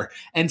was better.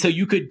 And so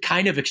you could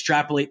kind of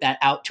extrapolate that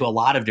out to a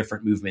lot of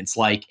different movements,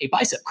 like a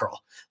bicep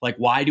curl. Like,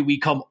 why do we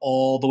come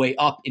all the way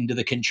up into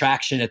the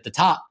contraction at the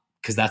top?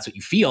 Because that's what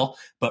you feel.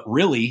 But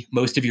really,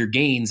 most of your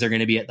gains are going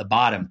to be at the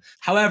bottom.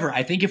 However,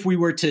 I think if we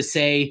were to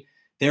say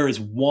there is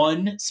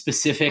one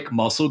specific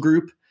muscle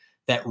group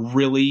that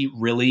really,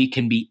 really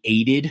can be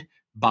aided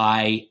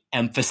by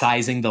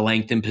emphasizing the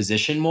length and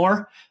position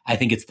more, I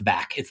think it's the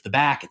back. It's the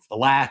back, it's the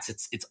lats,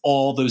 it's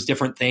all those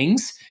different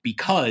things,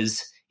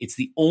 because it's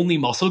the only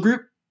muscle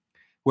group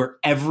where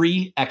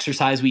every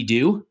exercise we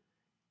do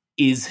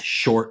is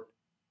short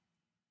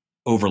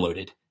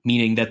overloaded,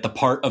 meaning that the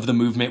part of the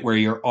movement where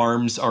your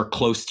arms are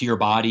close to your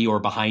body or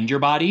behind your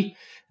body,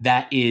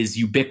 that is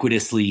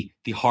ubiquitously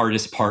the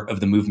hardest part of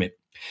the movement.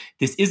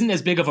 This isn't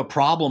as big of a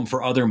problem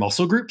for other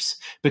muscle groups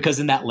because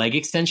in that leg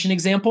extension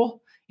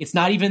example, it's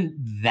not even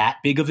that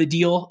big of a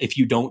deal if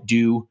you don't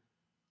do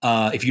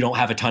if you don't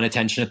have a ton of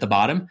tension at the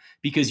bottom,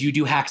 because you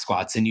do hack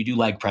squats and you do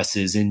leg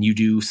presses and you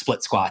do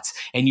split squats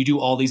and you do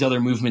all these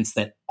other movements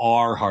that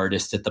are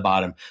hardest at the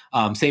bottom.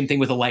 Same thing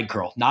with a leg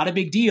curl. Not a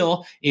big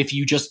deal if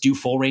you just do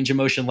full range of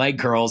motion leg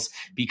curls,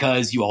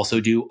 because you also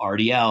do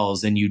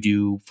RDLs and you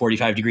do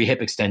 45-degree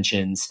hip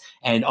extensions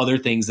and other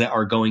things that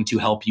are going to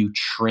help you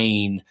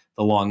train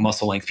the long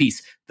muscle length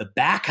piece. The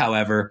back,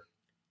 however,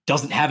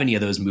 doesn't have any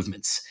of those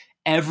movements.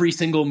 Every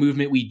single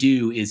movement we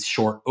do is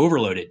short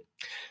overloaded.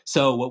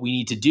 So what we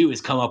need to do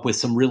is come up with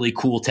some really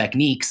cool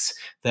techniques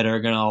that are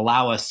going to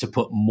allow us to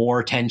put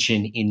more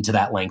tension into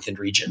that lengthened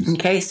region.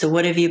 Okay, so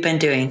what have you been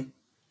doing?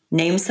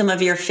 Name some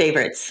of your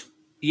favorites.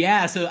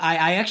 Yeah, so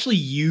I actually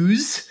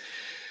use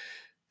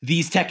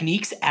these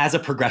techniques as a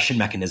progression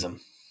mechanism,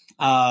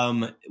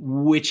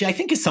 which I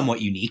think is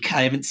somewhat unique.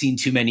 I haven't seen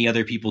too many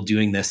other people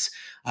doing this.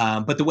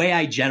 But the way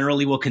I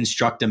generally will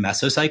construct a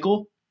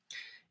mesocycle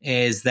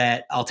is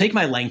that I'll take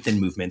my lengthened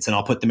movements and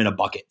I'll put them in a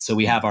bucket. So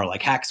we have our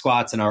like hack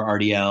squats and our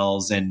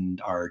RDLs and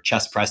our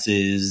chest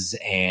presses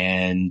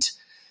and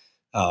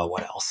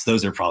what else?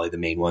 Those are probably the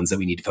main ones that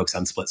we need to focus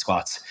on, split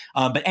squats.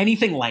 But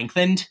anything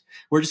lengthened,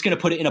 we're just going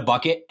to put it in a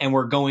bucket, and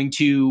we're going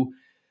to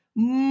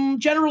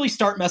generally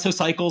start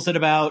mesocycles at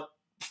about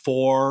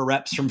 4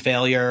 reps from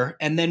failure.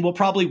 And then we'll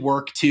probably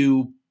work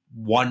to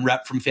 1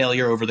 rep from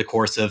failure over the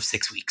course of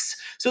 6 weeks.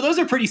 So those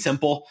are pretty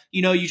simple.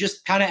 You know, you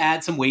just kind of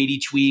add some weight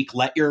each week,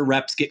 let your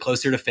reps get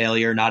closer to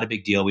failure. Not a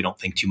big deal. We don't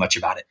think too much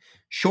about it.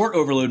 Short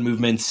overload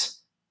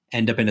movements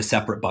end up in a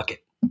separate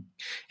bucket.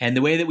 And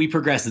the way that we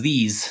progress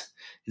these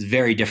is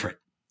very different.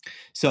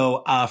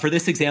 So for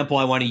this example,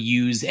 I want to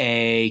use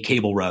a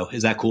cable row.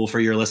 Is that cool for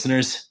your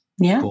listeners?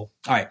 Yeah. Cool.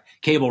 All right.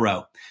 Cable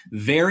row.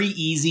 Very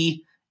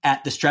easy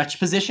at the stretch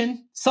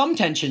position. Some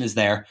tension is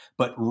there,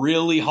 but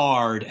really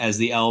hard as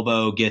the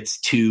elbow gets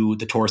to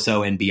the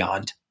torso and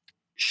beyond.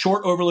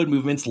 Short overload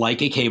movements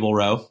like a cable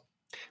row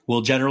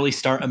will generally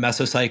start a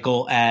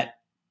mesocycle at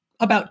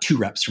about 2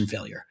 reps from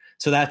failure.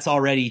 So that's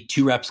already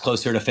 2 reps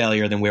closer to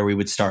failure than where we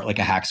would start like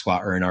a hack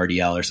squat or an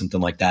RDL or something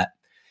like that.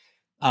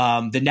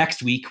 The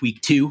next week,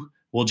 week 2,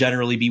 will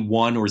generally be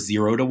 1 or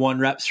 0 to 1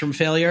 reps from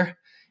failure.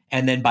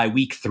 And then by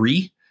week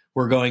 3,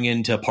 we're going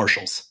into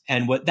partials.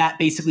 And what that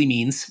basically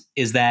means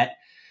is that,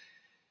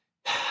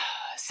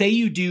 say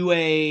you do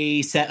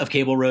a set of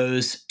cable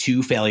rows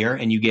to failure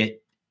and you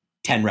get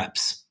 10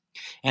 reps.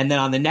 And then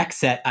on the next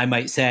set, I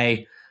might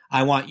say,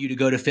 I want you to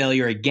go to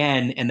failure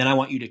again, and then I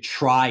want you to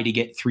try to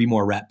get 3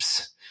 more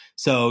reps.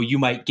 So you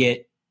might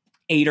get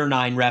 8 or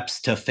 9 reps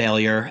to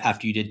failure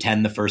after you did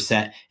 10 the first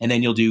set, and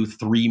then you'll do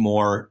 3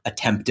 more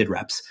attempted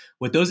reps.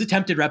 What those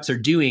attempted reps are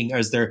doing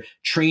is they're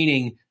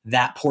training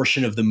that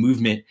portion of the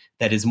movement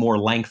that is more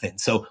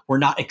lengthened. So we're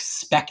not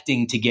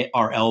expecting to get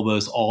our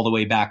elbows all the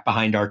way back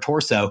behind our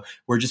torso.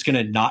 We're just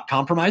going to not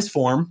compromise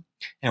form,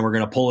 and we're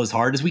going to pull as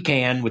hard as we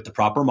can with the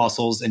proper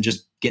muscles and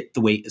just get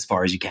the weight as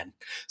far as you can.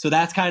 So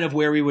that's kind of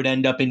where we would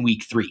end up in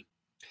week 3.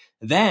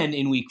 Then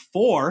in week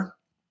 4,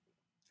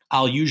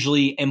 I'll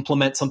usually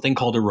implement something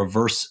called a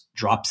reverse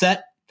drop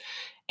set.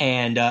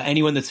 And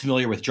anyone that's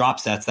familiar with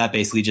drop sets, that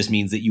basically just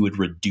means that you would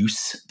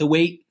reduce the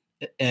weight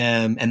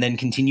and then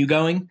continue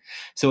going.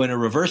 So in a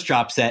reverse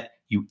drop set,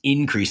 you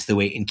increase the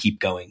weight and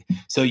keep going.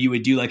 So you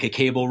would do like a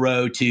cable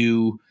row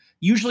to,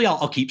 usually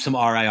I'll keep some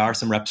RIR,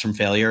 some reps from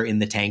failure in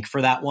the tank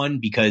for that one,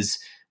 because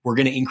we're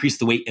going to increase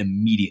the weight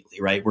immediately,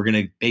 right? We're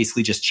going to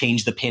basically just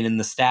change the pin in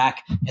the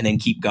stack and then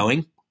keep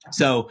going.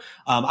 So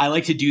I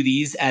like to do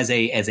these as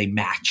a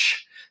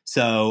match.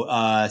 So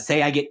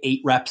say I get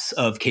 8 reps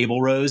of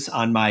cable rows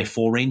on my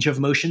full range of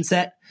motion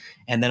set,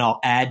 and then I'll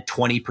add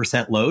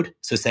 20% load.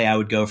 So say I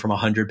would go from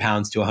 100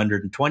 pounds to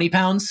 120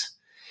 pounds,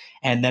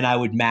 and then I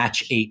would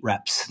match 8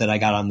 reps that I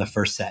got on the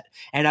first set.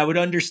 And I would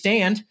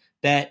understand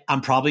that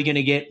I'm probably going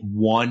to get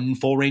 1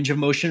 full range of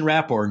motion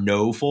rep or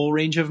no full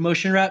range of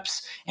motion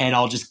reps. And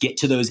I'll just get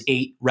to those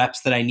 8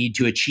 reps that I need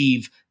to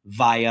achieve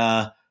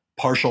via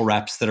partial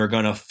reps that are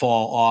going to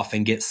fall off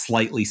and get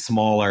slightly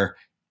smaller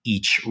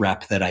each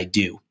rep that I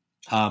do.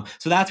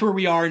 So that's where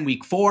we are in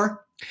week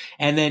 4.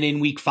 And then in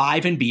week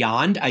 5 and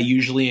beyond, I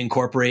usually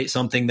incorporate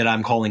something that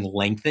I'm calling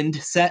lengthened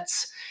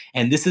sets.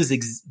 And this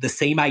is the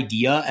same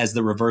idea as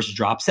the reverse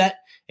drop set,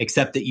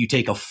 except that you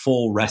take a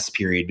full rest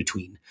period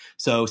between.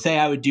 So say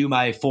I would do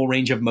my full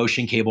range of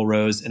motion cable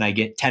rows and I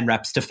get 10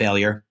 reps to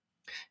failure.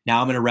 Now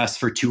I'm going to rest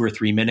for 2 or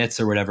 3 minutes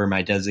or whatever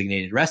my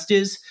designated rest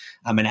is.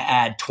 I'm going to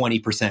add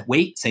 20%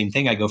 weight. Same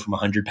thing. I go from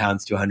 100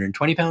 pounds to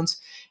 120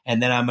 pounds.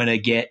 And then I'm going to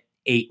get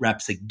 8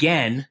 reps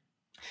again.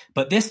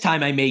 But this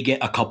time I may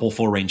get a couple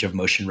full range of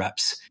motion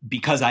reps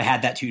because I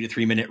had that 2 to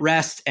 3 minute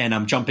rest and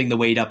I'm jumping the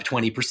weight up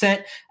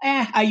 20%.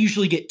 I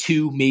usually get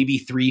 2, maybe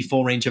 3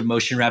 full range of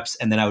motion reps.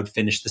 And then I would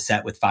finish the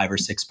set with 5 or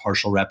 6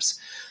 partial reps.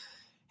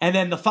 And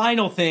then the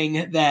final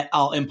thing that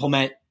I'll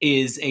implement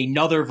is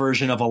another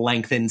version of a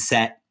lengthened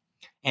set.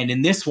 And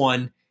in this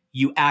one,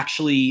 you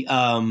actually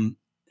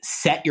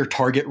set your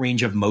target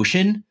range of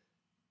motion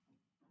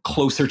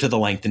closer to the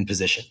lengthened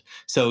position.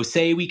 So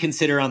say we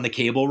consider on the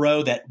cable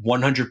row that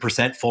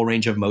 100% full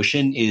range of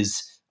motion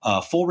is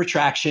full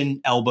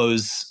retraction,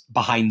 elbows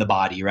behind the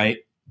body, right?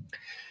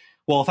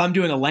 Well, if I'm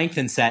doing a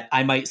lengthen set,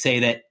 I might say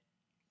that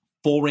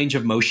full range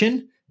of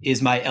motion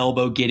is my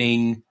elbow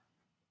getting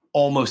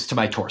almost to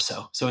my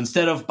torso. So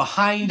instead of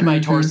behind my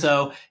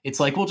torso, it's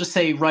like, we'll just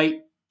say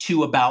right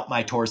to about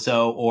my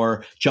torso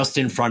or just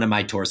in front of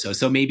my torso.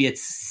 So maybe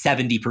it's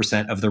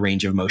 70% of the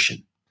range of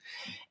motion.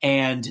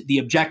 And the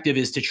objective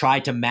is to try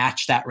to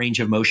match that range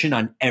of motion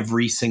on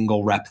every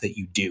single rep that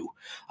you do.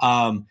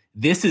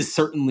 This is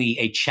certainly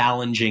a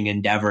challenging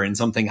endeavor and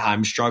something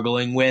I'm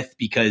struggling with,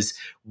 because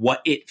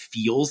what it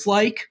feels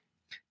like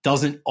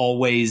doesn't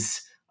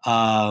always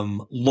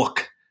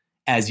look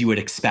as you would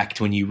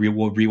expect when you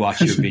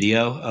rewatch your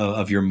video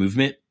of your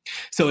movement.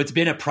 So it's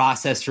been a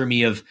process for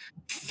me of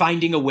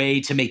finding a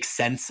way to make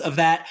sense of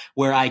that,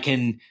 where I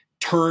can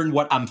turn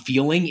what I'm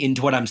feeling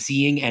into what I'm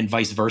seeing and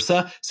vice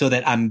versa, so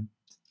that I'm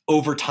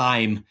over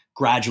time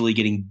gradually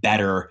getting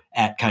better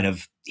at kind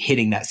of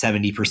hitting that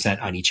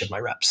 70% on each of my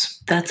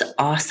reps. That's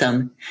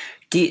awesome.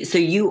 So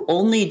you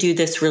only do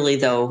this really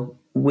though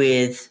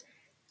with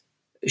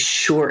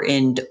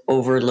shortened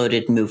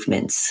overloaded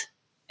movements.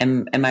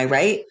 Am I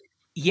right?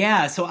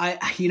 Yeah. So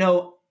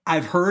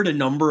I've heard a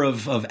number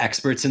of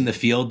experts in the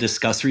field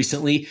discuss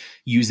recently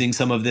using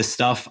some of this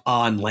stuff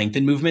on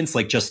lengthened movements,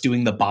 like just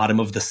doing the bottom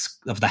of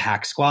the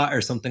hack squat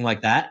or something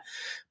like that.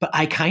 But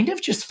I kind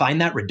of just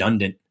find that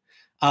redundant.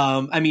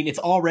 It's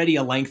already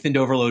a lengthened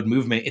overload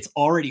movement. It's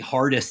already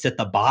hardest at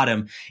the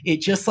bottom.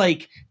 It just,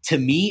 like, to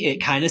me, it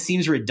kind of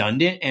seems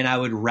redundant, and I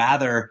would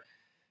rather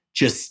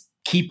just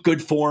keep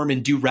good form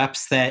and do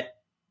reps that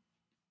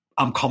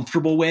I'm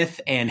comfortable with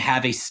and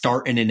have a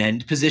start and an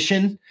end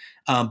position,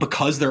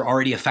 because they're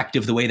already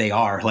effective the way they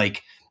are.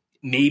 Like,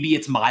 maybe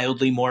it's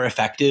mildly more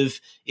effective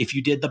if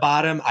you did the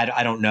bottom.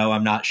 I don't know.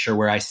 I'm not sure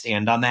where I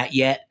stand on that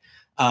yet.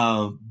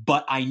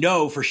 But I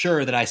know for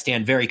sure that I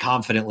stand very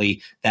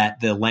confidently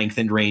that the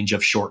lengthened range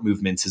of short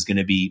movements is going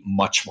to be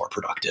much more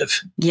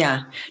productive.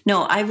 Yeah.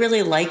 No, I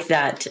really like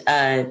that.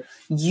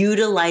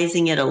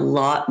 Utilizing it a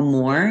lot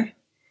more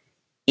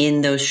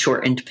in those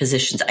shortened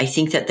positions. I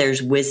think that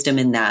there's wisdom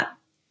in that.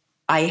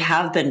 I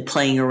have been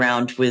playing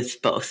around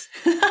with both.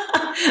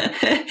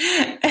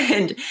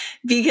 And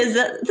because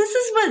this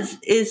is what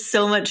is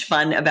so much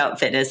fun about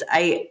fitness.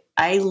 I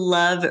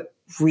love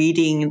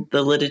reading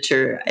the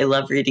literature. I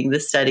love reading the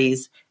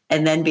studies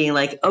and then being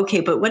like, okay,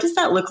 but what does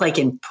that look like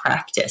in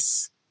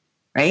practice?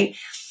 Right?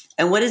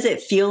 And what does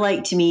it feel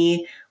like to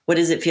me? What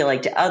does it feel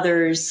like to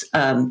others?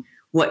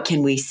 What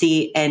can we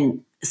see?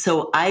 And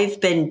so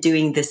I've been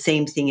doing the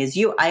same thing as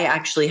you. I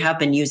actually have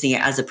been using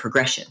it as a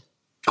progression.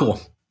 Cool.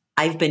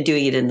 I've been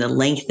doing it in the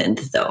lengthened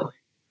though,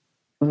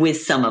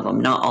 with some of them,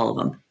 not all of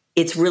them.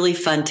 It's really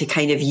fun to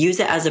kind of use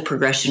it as a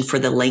progression for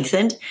the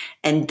lengthened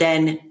and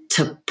then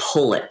to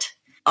pull it.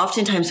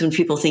 Oftentimes when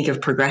people think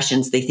of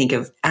progressions, they think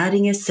of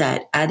adding a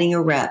set, adding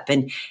a rep,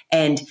 and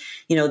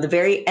the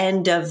very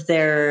end of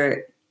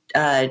their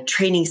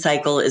training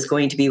cycle is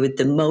going to be with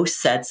the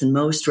most sets and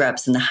most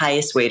reps and the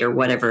highest weight or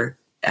whatever,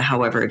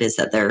 however it is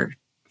that they're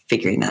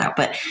figuring that out.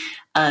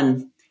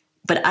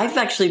 But I've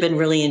actually been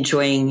really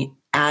enjoying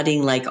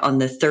adding, like, on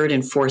the third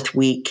and fourth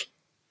week,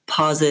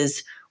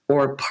 pauses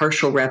or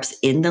partial reps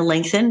in the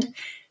lengthened.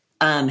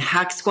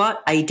 Hack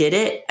squat, I did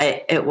it.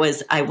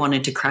 I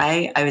wanted to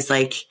cry. I was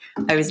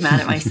mad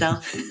at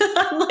myself.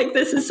 I'm like,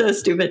 this is so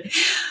stupid.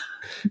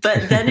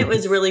 But then it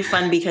was really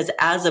fun because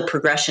as a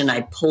progression,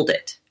 I pulled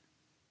it,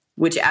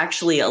 which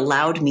actually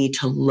allowed me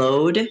to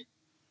load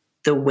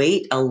the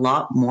weight a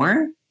lot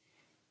more.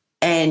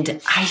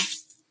 And I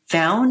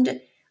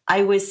found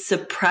I was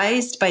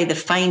surprised by the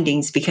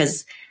findings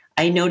because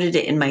I noted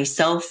it in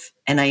myself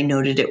and I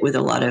noted it with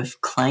a lot of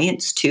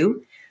clients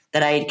too,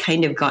 that I had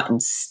kind of gotten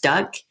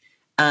stuck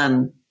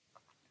on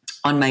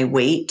my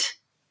weight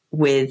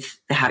with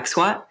the hack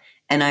squat.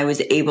 And I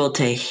was able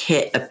to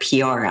hit a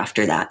PR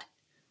after that.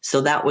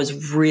 So that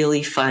was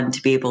really fun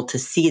to be able to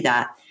see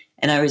that.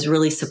 And I was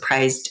really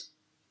surprised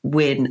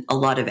when a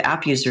lot of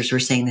app users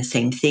were saying the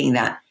same thing,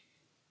 that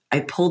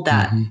I pulled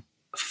that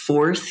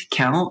fourth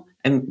count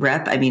and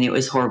rep. I mean, it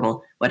was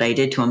horrible what I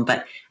did to them,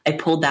 but I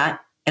pulled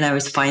that and I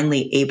was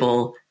finally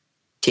able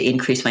to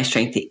increase my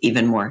strength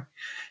even more.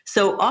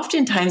 So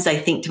oftentimes I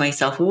think to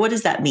myself, well, what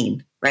does that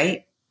mean?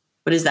 Right?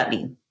 What does that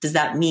mean? Does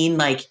that mean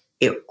like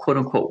it quote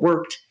unquote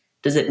worked?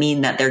 Does it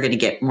mean that they're going to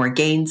get more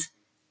gains?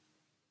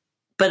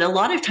 But a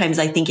lot of times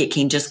I think it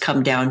can just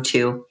come down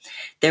to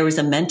there was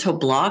a mental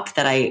block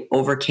that I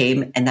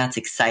overcame, and that's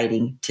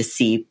exciting to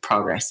see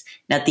progress.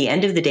 And at the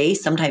end of the day,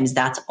 sometimes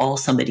that's all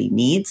somebody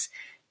needs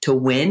to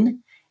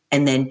win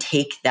and then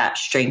take that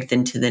strength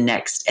into the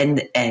next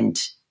and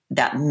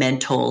that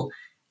mental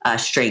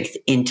strength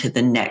into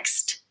the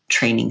next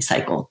training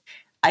cycle.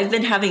 I've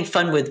been having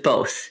fun with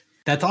both.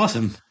 That's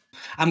awesome.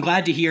 I'm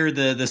glad to hear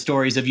the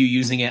stories of you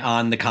using it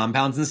on the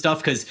compounds and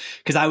stuff, because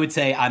I would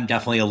say I'm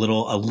definitely a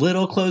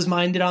little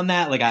closed-minded on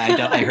that. Like I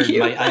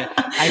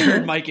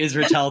heard Mike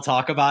Israetel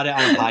talk about it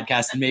on a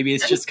podcast, and maybe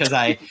it's just because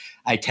I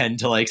tend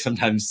to like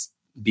sometimes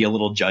be a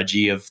little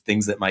judgy of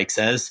things that Mike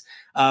says.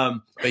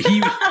 But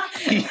he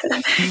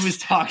was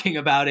talking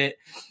about it.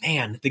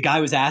 Man, the guy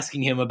was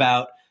asking him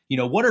about,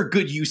 what are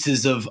good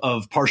uses of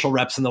partial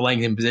reps in the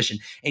lengthened position?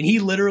 And he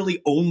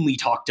literally only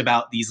talked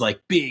about these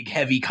like big,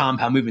 heavy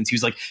compound movements. He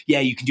was like, yeah,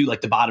 you can do like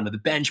the bottom of the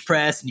bench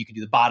press and you can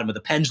do the bottom of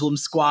the pendulum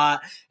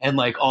squat and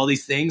like all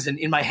these things. And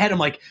in my head, I'm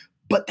like,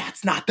 but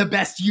that's not the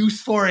best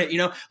use for it.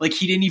 Like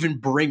he didn't even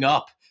bring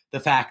up the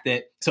fact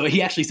that, so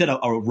he actually said a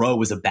row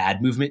was a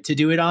bad movement to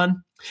do it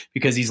on,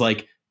 because he's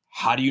like,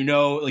 how do you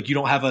know, like you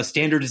don't have a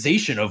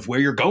standardization of where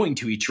you're going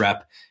to each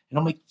rep? And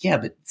I'm like, yeah,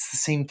 but it's the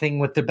same thing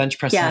with the bench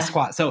press and the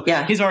squat. So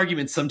his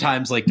arguments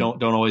sometimes like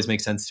don't always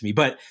make sense to me.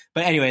 But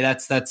anyway,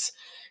 that's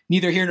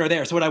neither here nor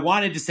there. So what I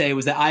wanted to say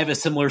was that I have a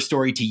similar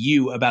story to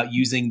you about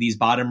using these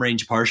bottom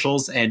range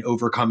partials and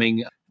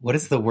overcoming, what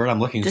is the word I'm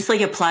looking for? Just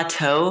like a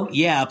plateau?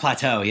 Yeah, a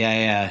plateau.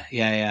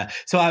 Yeah.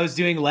 So I was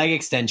doing leg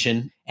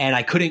extension and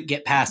I couldn't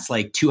get past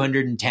like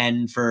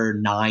 210 for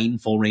 9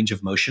 full range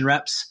of motion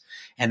reps.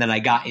 And then I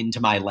got into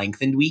my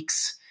lengthened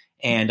weeks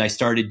and I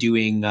started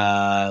doing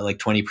like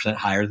 20%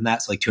 higher than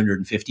that. So like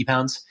 250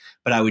 pounds,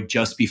 but I would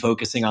just be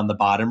focusing on the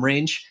bottom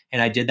range.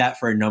 And I did that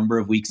for a number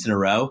of weeks in a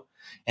row.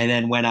 And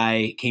then when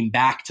I came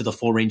back to the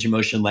full range of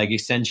motion leg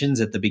extensions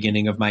at the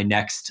beginning of my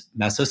next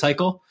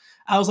mesocycle,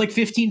 I was like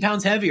 15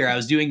 pounds heavier. I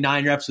was doing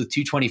 9 reps with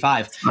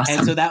 225. Awesome.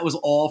 And so that was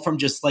all from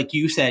just like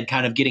you said,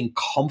 kind of getting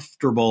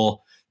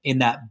comfortable in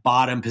that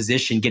bottom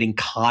position, getting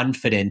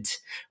confident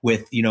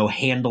with,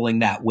 handling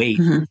that weight.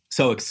 Mm-hmm.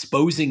 So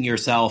exposing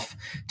yourself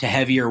to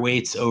heavier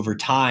weights over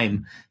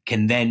time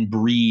can then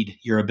breed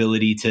your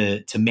ability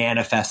to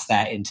manifest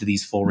that into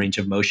these full range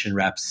of motion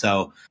reps.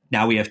 So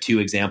now we have 2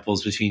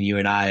 examples between you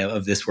and I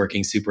of this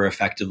working super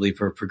effectively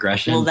for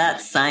progression. Well,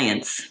 that's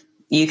science.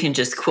 You can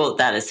just quote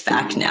that as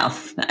fact now.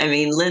 I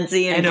mean,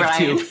 Lindsay and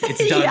Bryan.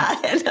 It's done.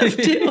 N of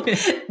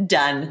 2.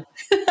 Done.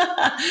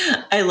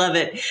 I love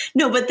it.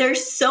 No, but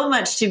there's so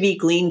much to be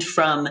gleaned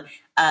from.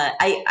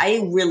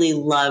 I really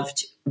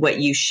loved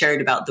what you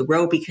shared about the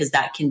row, because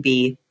that can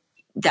be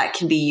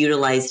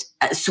utilized.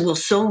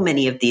 So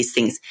many of these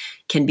things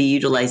can be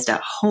utilized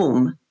at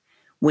home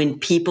when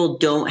people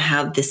don't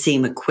have the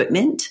same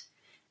equipment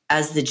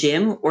as the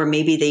gym, or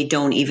maybe they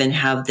don't even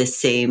have the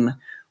same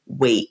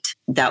weight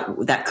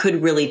that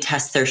could really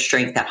test their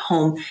strength at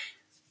home.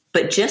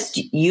 But just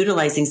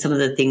utilizing some of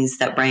the things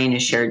that Bryan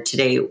has shared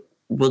today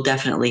will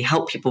definitely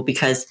help people,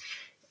 because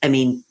I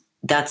mean,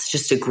 that's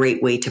just a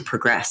great way to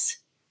progress.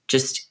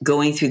 Just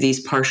going through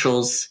these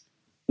partials.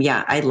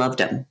 Yeah, I loved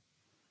them.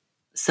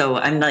 So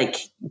I'm like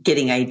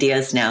getting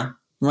ideas now.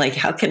 I'm like,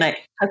 how can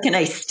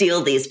I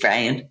steal these,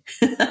 Bryan?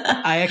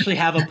 I actually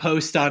have a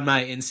post on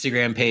my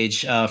Instagram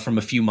page from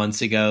a few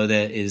months ago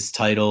that is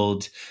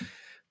titled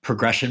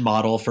Progression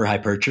Model for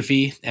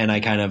Hypertrophy. And I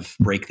kind of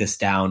break this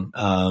down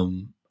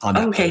on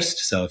that post.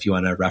 So if you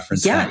want to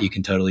reference that, you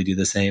can totally do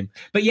the same.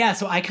 But yeah,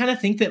 so I kind of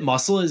think that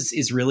muscle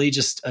is really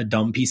just a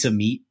dumb piece of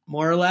meat,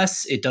 more or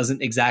less. It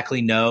doesn't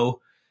exactly know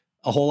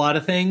a whole lot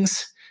of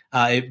things.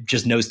 It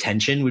just knows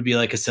tension would be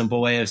like a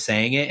simple way of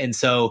saying it. And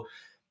so,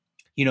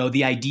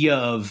 the idea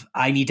of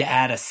I need to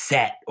add a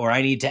set, or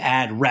I need to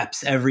add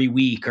reps every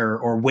week,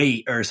 or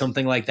weight or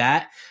something like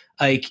that,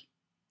 like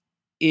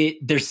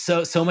there's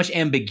so much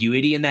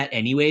ambiguity in that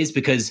anyways,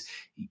 because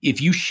if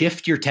you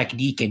shift your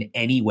technique in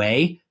any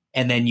way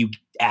and then you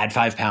add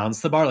 5 pounds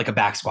to the bar, like a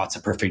back squat's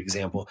a perfect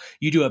example.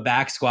 You do a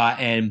back squat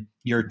and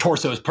your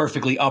torso is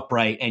perfectly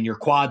upright and your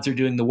quads are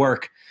doing the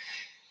work.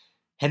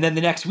 And then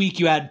the next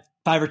week you add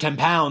 5 or 10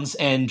 pounds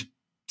and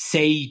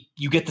say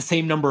you get the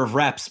same number of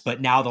reps,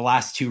 but now the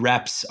last 2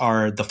 reps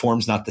are the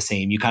form's not the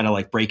same. You kind of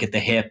like break at the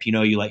hip,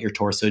 you let your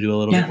torso do a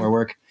little bit more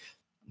work.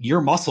 Your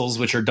muscles,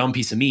 which are a dumb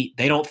piece of meat,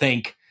 they don't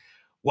think,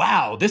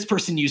 wow, this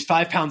person used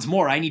 5 pounds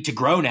more, I need to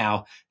grow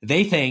now.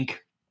 They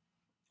think,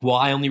 well,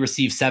 I only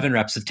received 7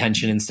 reps of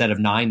tension instead of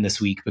 9 this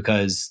week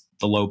because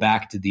the low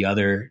back did the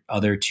other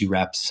 2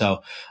 reps.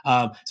 So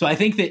I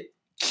think that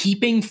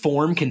keeping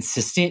form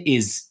consistent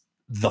is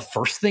the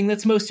first thing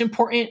that's most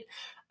important.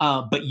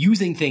 But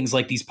using things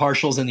like these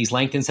partials and these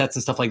lengthened sets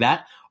and stuff like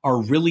that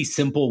are really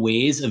simple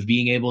ways of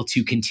being able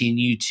to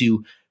continue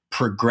to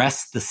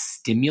progress the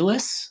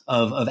stimulus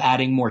of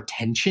adding more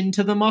tension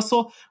to the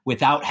muscle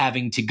without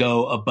having to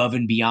go above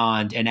and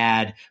beyond and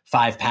add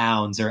 5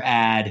 pounds or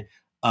add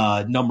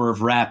a number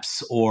of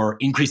reps or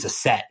increase a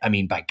set. I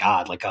mean, by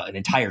God, like an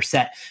entire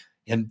set.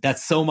 And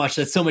that's so much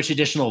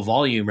additional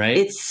volume, right?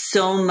 It's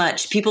so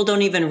much. People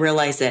don't even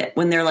realize it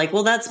when they're like,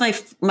 well, that's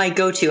my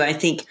go-to. I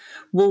think,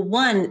 well,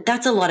 one,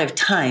 that's a lot of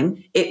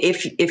time.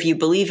 If you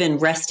believe in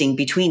resting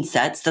between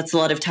sets, that's a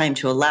lot of time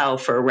to allow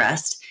for a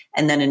rest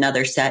and then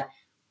another set.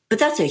 But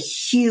that's a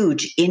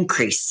huge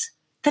increase.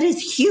 That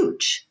is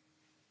huge.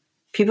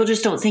 People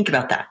just don't think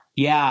about that.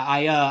 Yeah,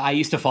 I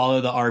used to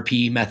follow the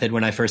RP method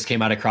when I first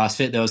came out of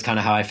CrossFit. That was kind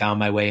of how I found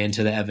my way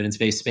into the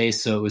evidence-based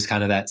space. So it was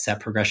kind of that set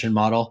progression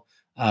model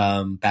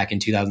back in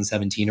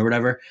 2017 or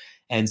whatever.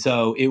 And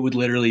so it would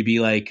literally be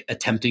like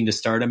attempting to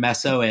start a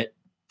meso at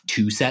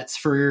 2 sets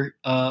for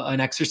an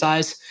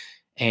exercise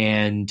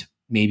and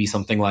maybe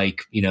something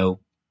like,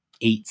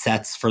 8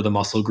 sets for the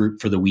muscle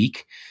group for the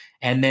week.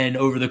 And then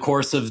over the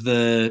course of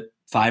the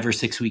 5 or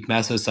 6 week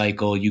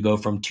mesocycle, you go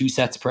from 2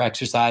 sets per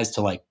exercise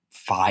to like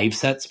 5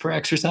 sets per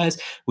exercise,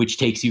 which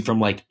takes you from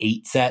like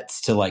 8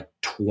 sets to like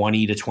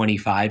 20 to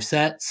 25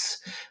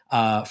 sets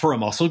for a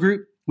muscle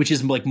group, which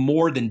is like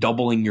more than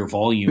doubling your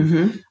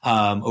volume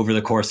over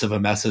the course of a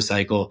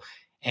mesocycle.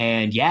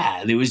 And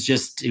yeah, it was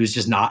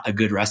just not a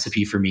good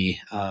recipe for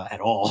me at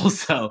all.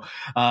 So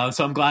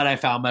I'm glad I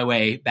found my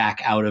way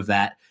back out of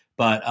that.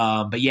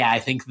 But yeah, I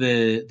think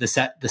the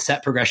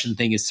set progression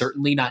thing is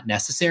certainly not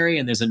necessary.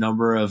 And there's a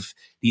number of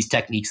these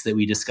techniques that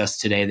we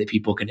discussed today that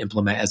people can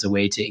implement as a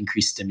way to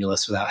increase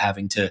stimulus without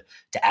having to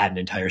add an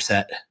entire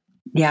set.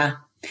 Yeah.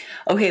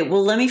 Okay.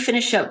 Well, let me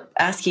finish up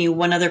asking you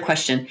one other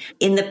question.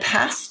 In the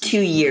past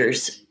 2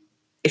 years,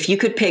 if you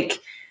could pick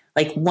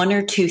like 1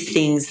 or 2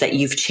 things that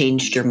you've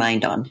changed your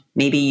mind on,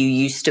 maybe you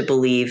used to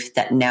believe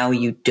that now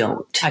you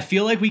don't. I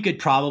feel like we could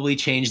probably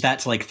change that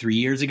to like 3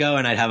 years ago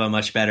and I'd have a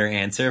much better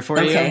answer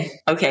for you.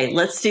 Okay.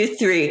 Let's do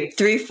 3,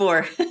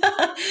 4.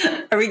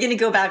 Are we going to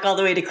go back all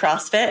the way to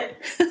CrossFit?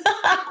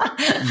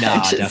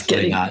 No,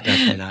 definitely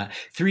not.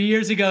 3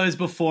 years ago is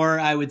before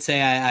I would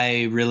say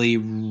I really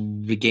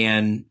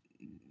began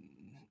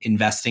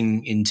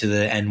investing into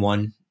the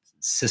N1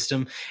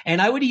 system.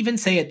 And I would even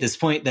say at this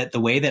point that the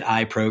way that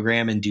I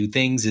program and do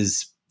things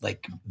is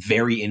like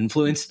very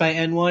influenced by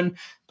N1,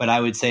 but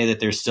I would say that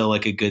there's still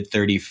like a good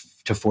 30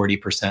 to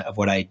 40% of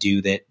what I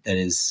do that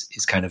is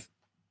kind of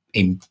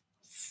a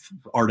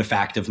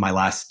artifact of my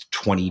last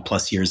 20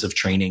 plus years of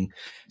training.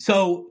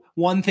 So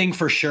one thing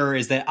for sure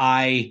is that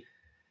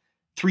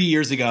 3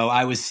 years ago,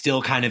 I was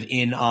still kind of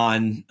in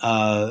on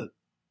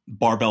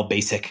barbell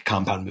basic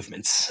compound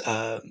movements,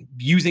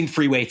 using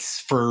free weights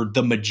for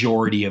the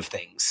majority of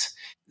things.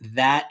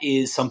 That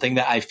is something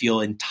that I feel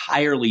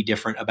entirely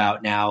different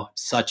about now,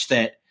 such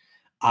that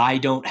I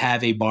don't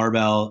have a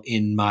barbell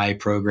in my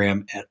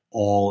program at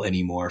all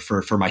anymore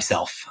for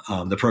myself.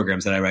 The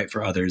programs that I write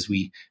for others,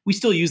 we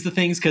still use the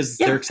things because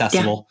they're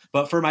accessible. Yeah.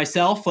 But for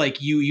myself,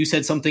 like you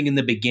said something in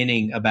the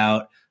beginning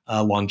about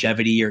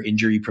longevity or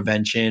injury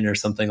prevention or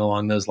something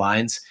along those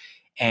lines.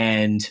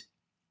 And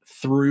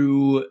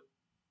through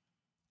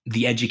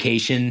the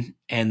education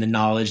and the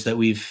knowledge that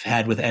we've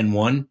had with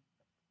N1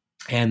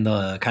 and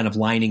the kind of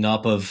lining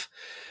up of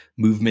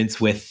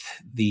movements with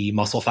the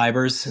muscle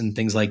fibers and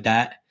things like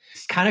that,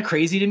 it's kind of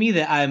crazy to me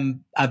that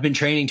I've been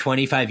training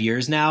 25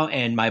 years now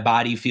and my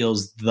body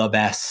feels the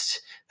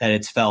best that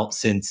it's felt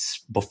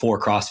since before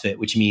CrossFit,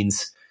 which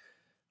means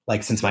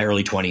like since my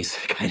early 20s,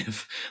 kind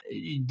of.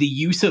 The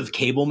use of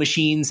cable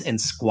machines and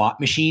squat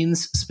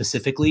machines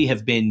specifically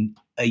have been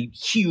a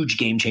huge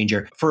game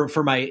changer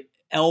for my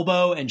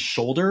elbow and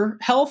shoulder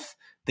health.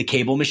 The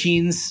cable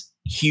machines,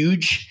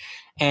 huge.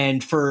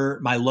 And for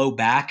my low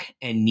back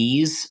and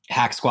knees,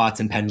 hack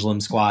squats and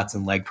pendulum squats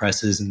and leg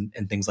presses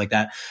and things like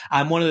that.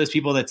 I'm one of those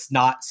people that's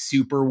not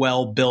super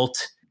well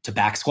built to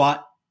back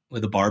squat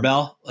with a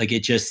barbell. Like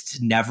it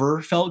just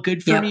never felt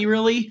good for me,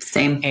 really.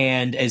 Same.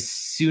 And as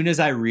soon as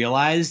I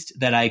realized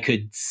that I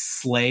could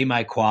slay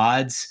my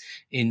quads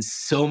in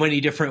so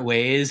many different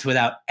ways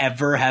without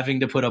ever having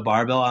to put a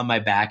barbell on my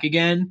back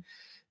again,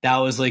 that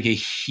was like a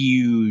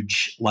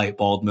huge light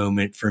bulb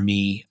moment for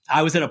me.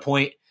 I was at a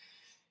point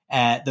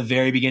at the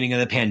very beginning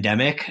of the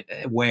pandemic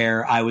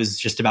where I was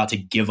just about to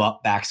give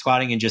up back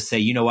squatting and just say,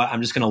 you know what,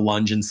 I'm just going to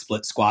lunge and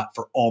split squat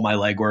for all my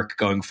leg work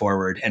going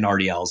forward and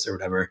RDLs or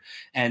whatever.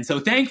 And so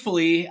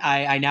thankfully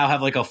I now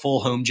have like a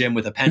full home gym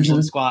with a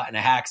pendulum squat and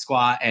a hack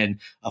squat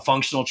and a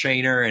functional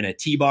trainer and a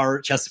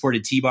T-bar, chest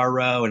supported T-bar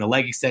row and a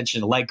leg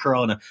extension, a leg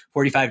curl and a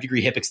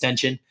 45-degree hip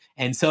extension.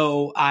 And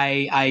so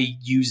I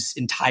use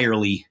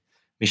entirely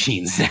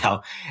machines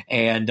now.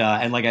 And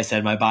like I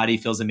said, my body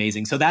feels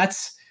amazing. So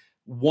that's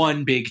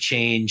one big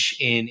change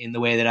in the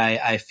way that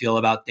I feel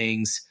about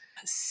things.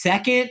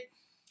 Second,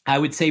 I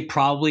would say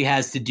probably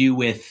has to do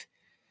with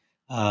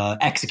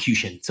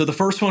execution. So the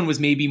first one was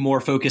maybe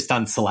more focused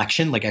on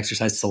selection, like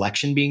exercise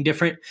selection being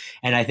different.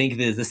 And I think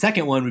the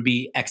second one would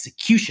be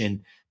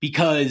execution,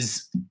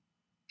 because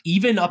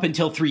even up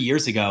until 3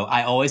 years ago,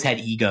 I always had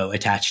ego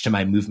attached to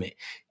my movement.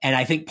 And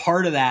I think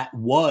part of that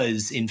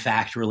was, in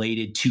fact,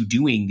 related to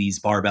doing these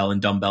barbell and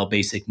dumbbell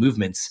basic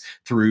movements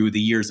through the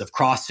years of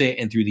CrossFit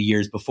and through the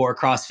years before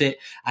CrossFit.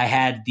 I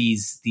had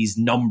these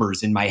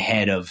numbers in my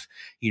head of,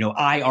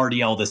 I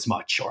RDL this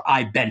much, or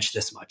I bench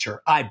this much,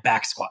 or I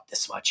back squat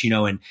this much,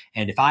 and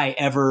if I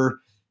ever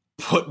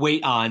put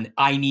weight on,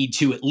 I need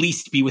to at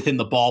least be within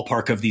the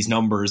ballpark of these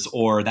numbers,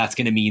 or that's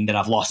going to mean that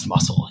I've lost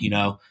muscle,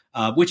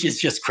 which is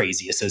just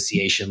crazy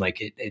association. Like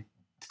it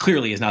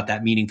clearly is not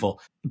that meaningful.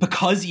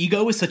 Because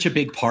ego is such a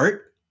big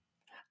part,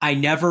 I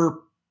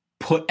never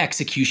put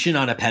execution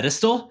on a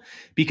pedestal,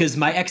 because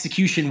my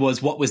execution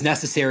was what was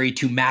necessary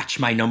to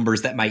match my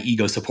numbers that my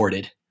ego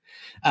supported.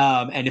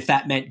 And if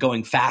that meant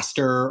going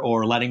faster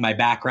or letting my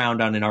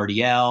background on an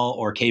RDL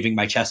or caving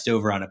my chest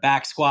over on a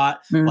back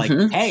squat, like,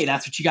 hey,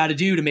 that's what you got to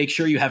do to make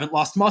sure you haven't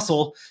lost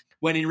muscle.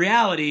 When in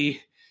reality,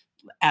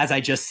 as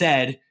I just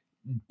said,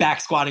 back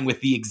squatting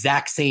with the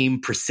exact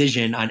same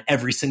precision on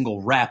every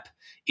single rep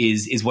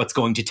is what's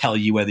going to tell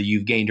you whether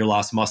you've gained or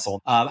lost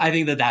muscle. I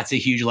think that that's a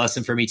huge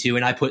lesson for me too.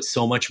 And I put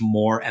so much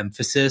more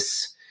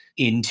emphasis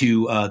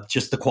into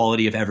just the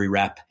quality of every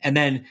rep. And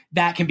then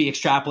that can be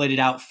extrapolated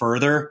out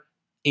further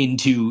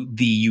into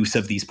the use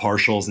of these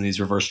partials and these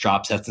reverse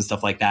drop sets and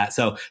stuff like that.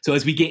 So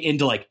as we get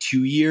into like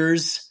 2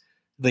 years,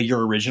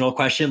 your original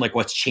question, like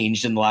what's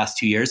changed in the last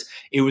 2 years,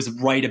 it was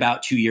right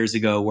about 2 years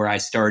ago where I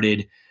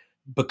started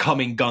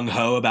becoming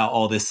gung-ho about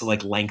all this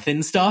like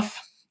lengthen stuff.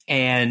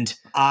 And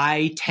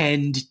I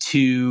tend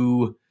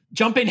to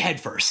jump in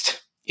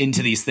headfirst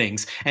into these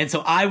things. And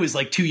so I was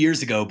like 2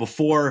 years ago,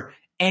 before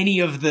any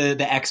of the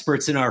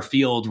experts in our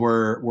field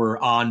were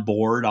on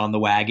board on the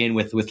wagon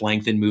with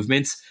lengthen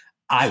movements,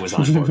 I was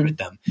on board with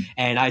them.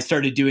 And I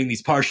started doing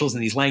these partials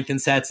and these lengthen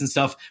sets and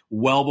stuff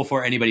well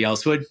before anybody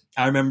else would.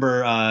 I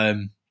remember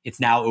it's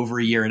now over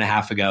a year and a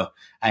half ago,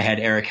 I had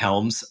Eric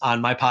Helms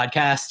on my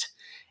podcast,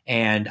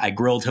 and I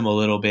grilled him a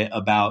little bit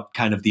about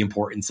kind of the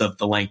importance of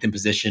the lengthen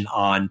position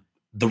on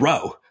the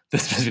row,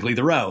 specifically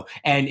the row.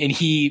 And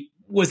he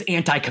was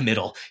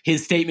anti-committal.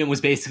 His statement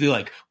was basically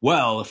like,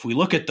 well, if we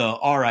look at the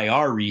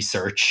RIR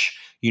research,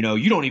 you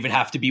don't even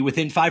have to be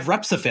within 5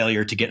 reps of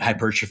failure to get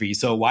hypertrophy.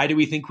 So why do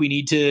we think we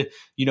need to,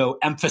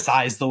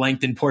 emphasize the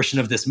lengthen portion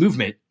of this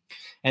movement?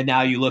 And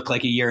now you look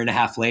like a year and a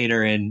half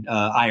later, and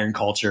Iron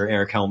Culture,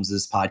 Eric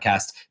Helms's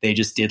podcast, they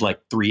just did like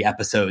 3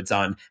 episodes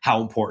on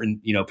how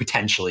important,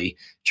 potentially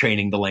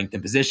training the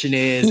lengthen position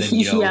is,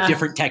 and,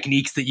 different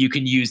techniques that you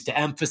can use to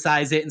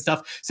emphasize it and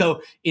stuff.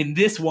 So in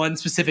this one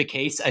specific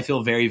case, I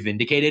feel very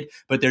vindicated,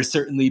 but there's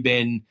certainly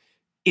been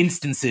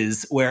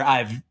instances where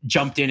I've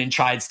jumped in and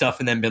tried stuff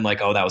and then been like,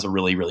 oh, that was a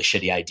really, really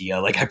shitty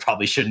idea. Like I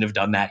probably shouldn't have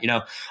done that,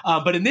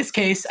 but in this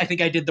case, I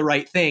think I did the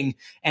right thing.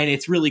 And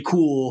it's really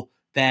cool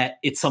that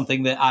it's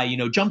something that I,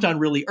 jumped on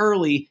really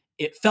early.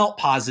 It felt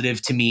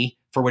positive to me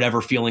for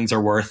whatever feelings are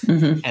worth.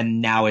 Mm-hmm.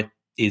 And now it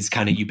is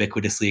kind of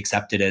ubiquitously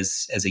accepted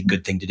as a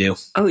good thing to do.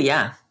 Oh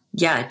yeah.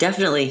 Yeah,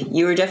 definitely.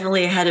 You were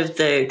definitely ahead of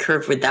the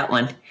curve with that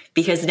one,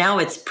 because now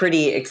it's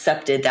pretty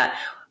accepted that,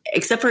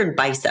 except for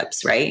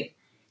biceps, right?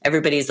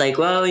 Everybody's like,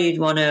 well, you'd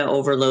want to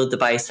overload the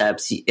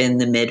biceps in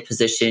the mid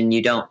position.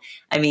 You don't.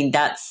 I mean,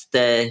 that's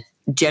the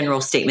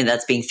general statement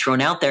that's being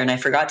thrown out there. And I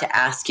forgot to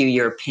ask you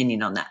your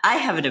opinion on that. I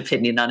have an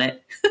opinion on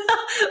it,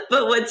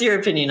 but what's your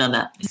opinion on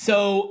that?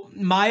 So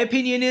my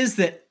opinion is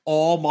that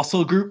all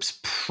muscle groups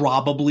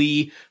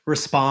probably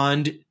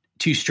respond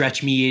to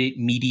stretch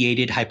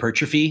mediated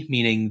hypertrophy,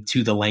 meaning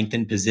to the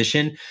lengthened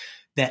position,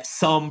 that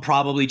some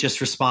probably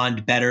just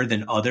respond better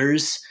than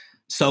others.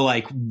 So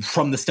like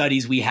from the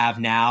studies we have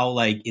now,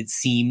 like it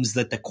seems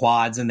that the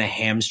quads and the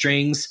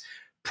hamstrings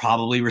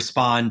probably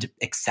respond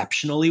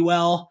exceptionally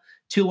well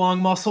to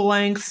long muscle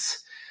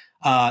lengths.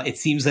 It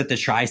seems that the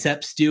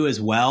triceps do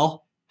as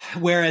well,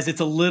 whereas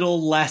it's a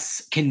little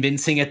less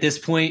convincing at this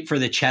point for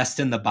the chest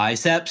and the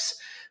biceps.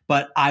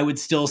 But I would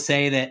still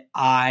say that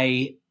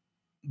I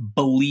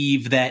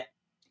believe that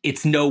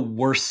it's no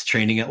worse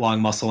training at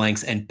long muscle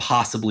lengths and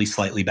possibly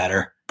slightly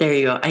better. There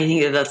you go. I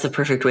think that that's the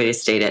perfect way to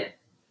state it.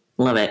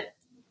 Love it.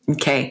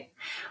 Okay.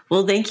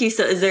 Well, thank you.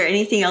 So is there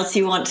anything else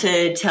you want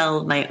to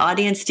tell my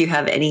audience? Do you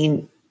have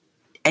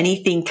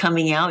anything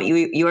coming out?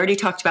 You already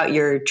talked about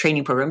your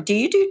training program. Do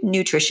you do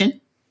nutrition,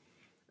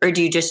 or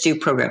do you just do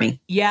programming?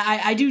 Yeah,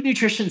 I do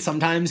nutrition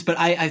sometimes, but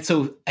I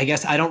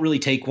guess I don't really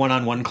take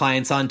one-on-one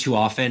clients on too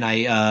often.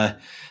 I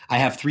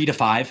have 3 to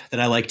 5 that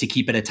I like to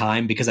keep at a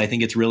time, because I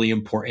think it's really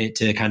important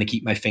to kind of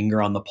keep my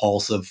finger on the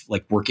pulse of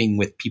like working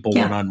with people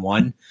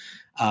one-on-one.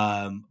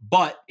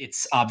 But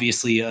it's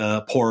obviously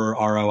a poorer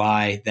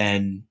ROI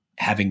than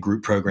having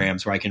group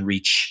programs where I can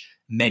reach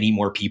many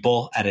more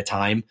people at a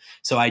time.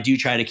 So I do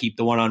try to keep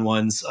the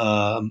one-on-ones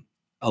a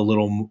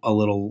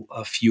little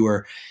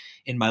fewer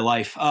in my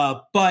life.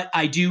 But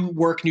I do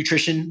work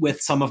nutrition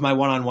with some of my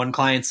one-on-one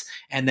clients.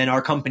 And then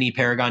our company,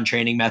 Paragon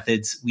Training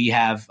Methods, we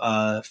have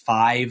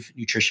 5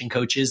 nutrition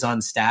coaches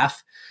on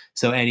staff.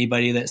 So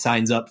anybody that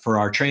signs up for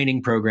our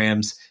training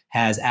programs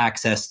has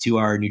access to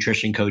our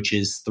nutrition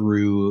coaches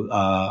through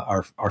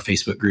our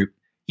Facebook group.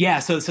 Yeah,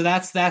 so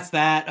that's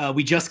that.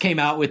 We just came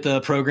out with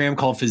a program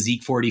called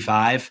Physique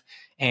 45,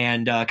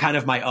 and kind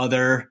of my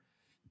other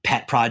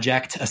pet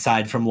project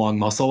aside from long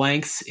muscle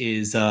lengths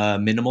is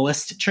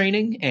minimalist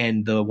training,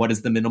 and what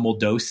is the minimal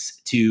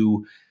dose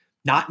to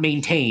not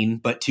maintain,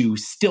 but to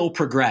still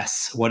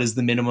progress? What is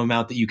the minimum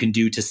amount that you can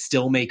do to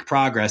still make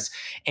progress?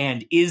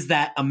 And is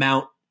that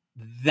amount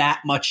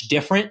that much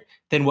different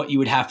than what you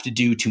would have to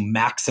do to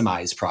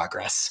maximize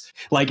progress?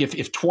 Like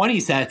if 20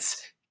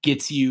 sets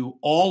gets you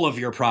all of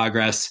your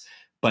progress,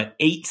 but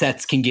 8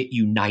 sets can get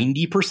you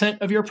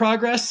 90% of your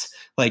progress,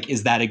 like,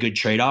 is that a good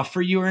trade-off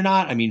for you or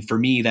not? I mean, for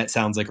me, that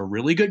sounds like a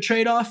really good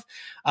trade-off.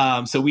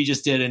 So we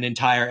just did an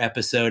entire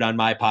episode on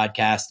my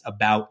podcast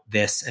about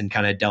this and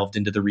kind of delved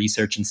into the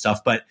research and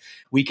stuff. But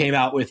we came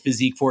out with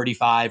Physique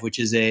 45, which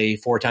is a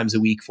 4 times a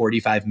week,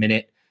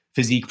 45-minute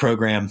physique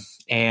program.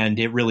 And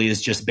it really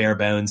is just bare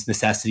bones,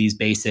 necessities,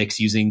 basics,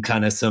 using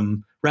kind of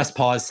some rest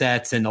pause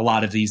sets and a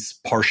lot of these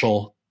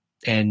partial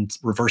and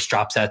reverse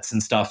drop sets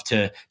and stuff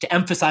to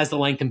emphasize the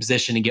length and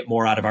position and get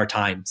more out of our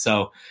time.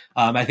 So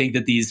I think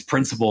that these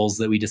principles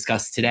that we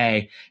discussed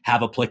today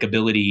have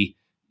applicability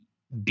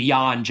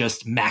beyond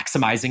just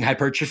maximizing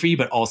hypertrophy,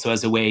 but also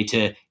as a way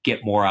to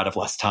get more out of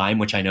less time,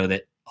 which I know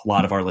that a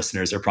lot of our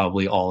listeners are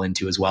probably all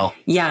into as well.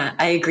 Yeah,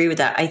 I agree with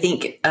that. I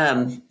think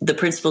the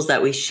principles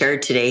that we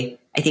shared today,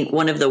 I think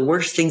one of the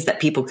worst things that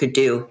people could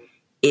do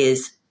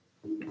is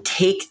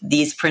take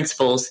these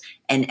principles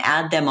and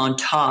add them on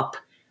top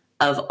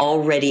of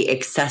already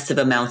excessive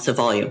amounts of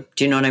volume.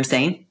 Do you know what I'm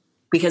saying?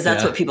 Because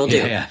that's what people do.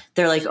 Yeah.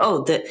 They're like,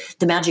 oh,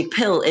 the magic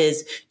pill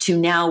is to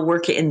now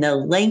work it in the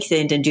length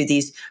end and do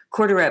these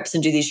quarter reps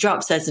and do these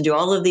drop sets and do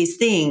all of these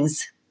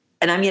things.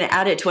 And I'm going to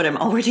add it to what I'm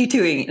already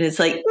doing. And it's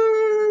like,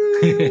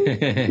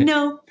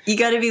 no, you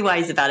got to be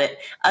wise about it.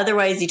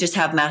 Otherwise, you just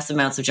have massive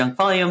amounts of junk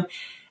volume,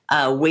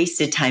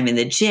 wasted time in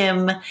the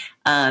gym.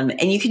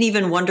 And you can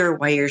even wonder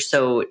why you're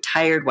so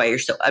tired,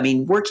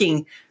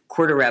 working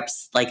quarter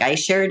reps, like I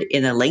shared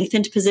in a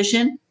lengthened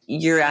position,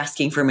 you're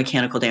asking for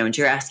mechanical damage.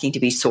 You're asking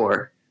to be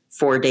sore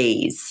for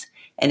days.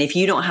 And if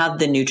you don't have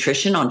the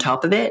nutrition on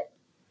top of it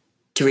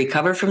to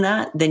recover from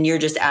that, then you're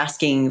just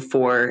asking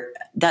for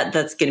that.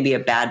 That's going to be a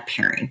bad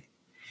pairing.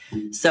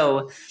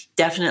 So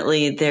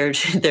definitely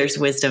there's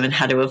wisdom in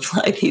how to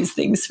apply these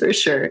things for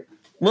sure.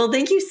 Well,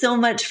 thank you so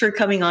much for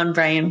coming on,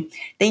 Bryan.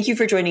 Thank you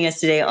for joining us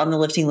today on the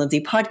Lifting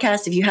Lindsay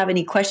podcast. If you have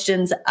any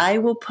questions, I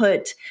will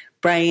put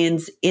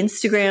Bryan's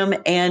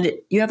Instagram, and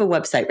you have a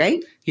website,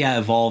 right?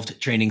 Yeah,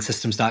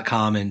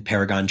 evolvedtrainingsystems.com and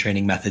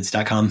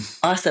paragontrainingmethods.com.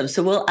 Awesome.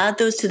 So we'll add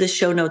those to the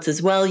show notes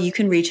as well. You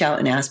can reach out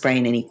and ask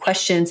Bryan any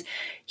questions.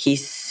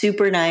 He's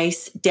super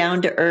nice,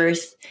 down to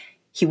earth.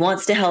 He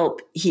wants to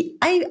help.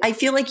 I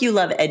feel like you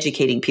love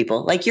educating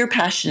people. Like you're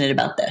passionate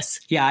about this.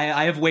 Yeah,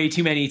 I have way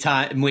too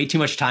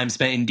much time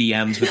spent in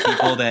DMs with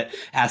people that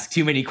ask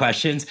too many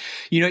questions.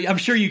 You know, I'm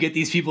sure you get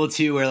these people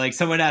too, where like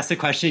someone asks a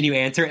question and you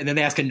answer it, and then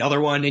they ask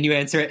another one and you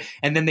answer it,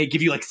 and then they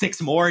give you like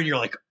 6 more, and you're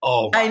like,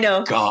 oh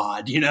my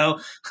God, you know?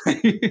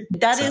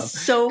 That is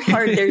so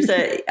hard. There's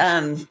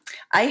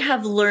I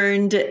have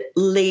learned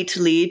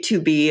lately to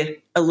be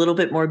a little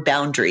bit more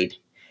boundaried.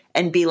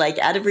 And be like,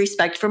 out of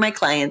respect for my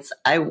clients,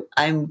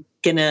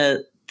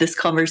 this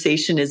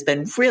conversation has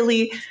been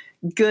really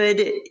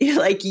good.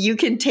 Like you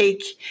can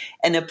take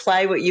and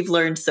apply what you've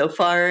learned so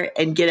far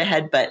and get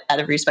ahead. But out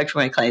of respect for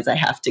my clients, I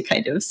have to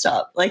kind of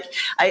stop.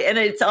 And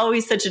it's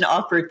always such an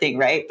awkward thing,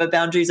 right? But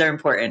boundaries are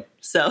important.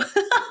 So,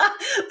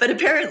 but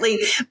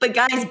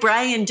guys,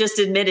 Bryan just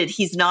admitted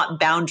he's not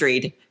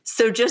boundaried.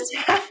 So just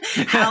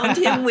hound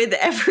him with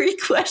every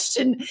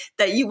question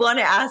that you want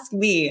to ask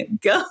me.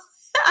 Go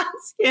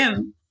ask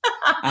him.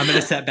 I'm going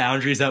to set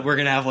boundaries up. We're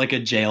going to have like a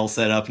jail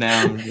set up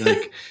now.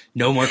 Like,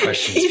 no more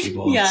questions,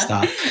 people. Yeah,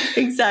 stop.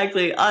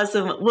 Exactly.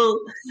 Awesome. Well,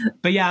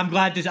 but yeah, I'm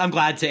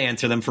glad to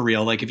answer them for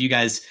real. Like if you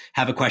guys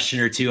have a question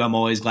or two, I'm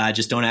always glad.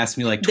 Just don't ask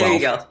me like 12. There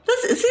you go.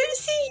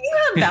 See, you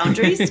have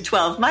boundaries.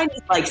 12. Mine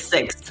is like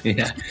 6.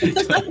 Yeah.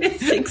 Mine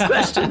is 6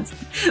 questions,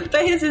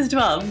 but his is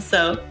 12.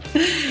 So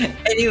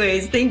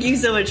anyways, thank you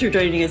so much for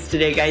joining us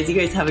today, guys. You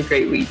guys have a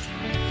great week.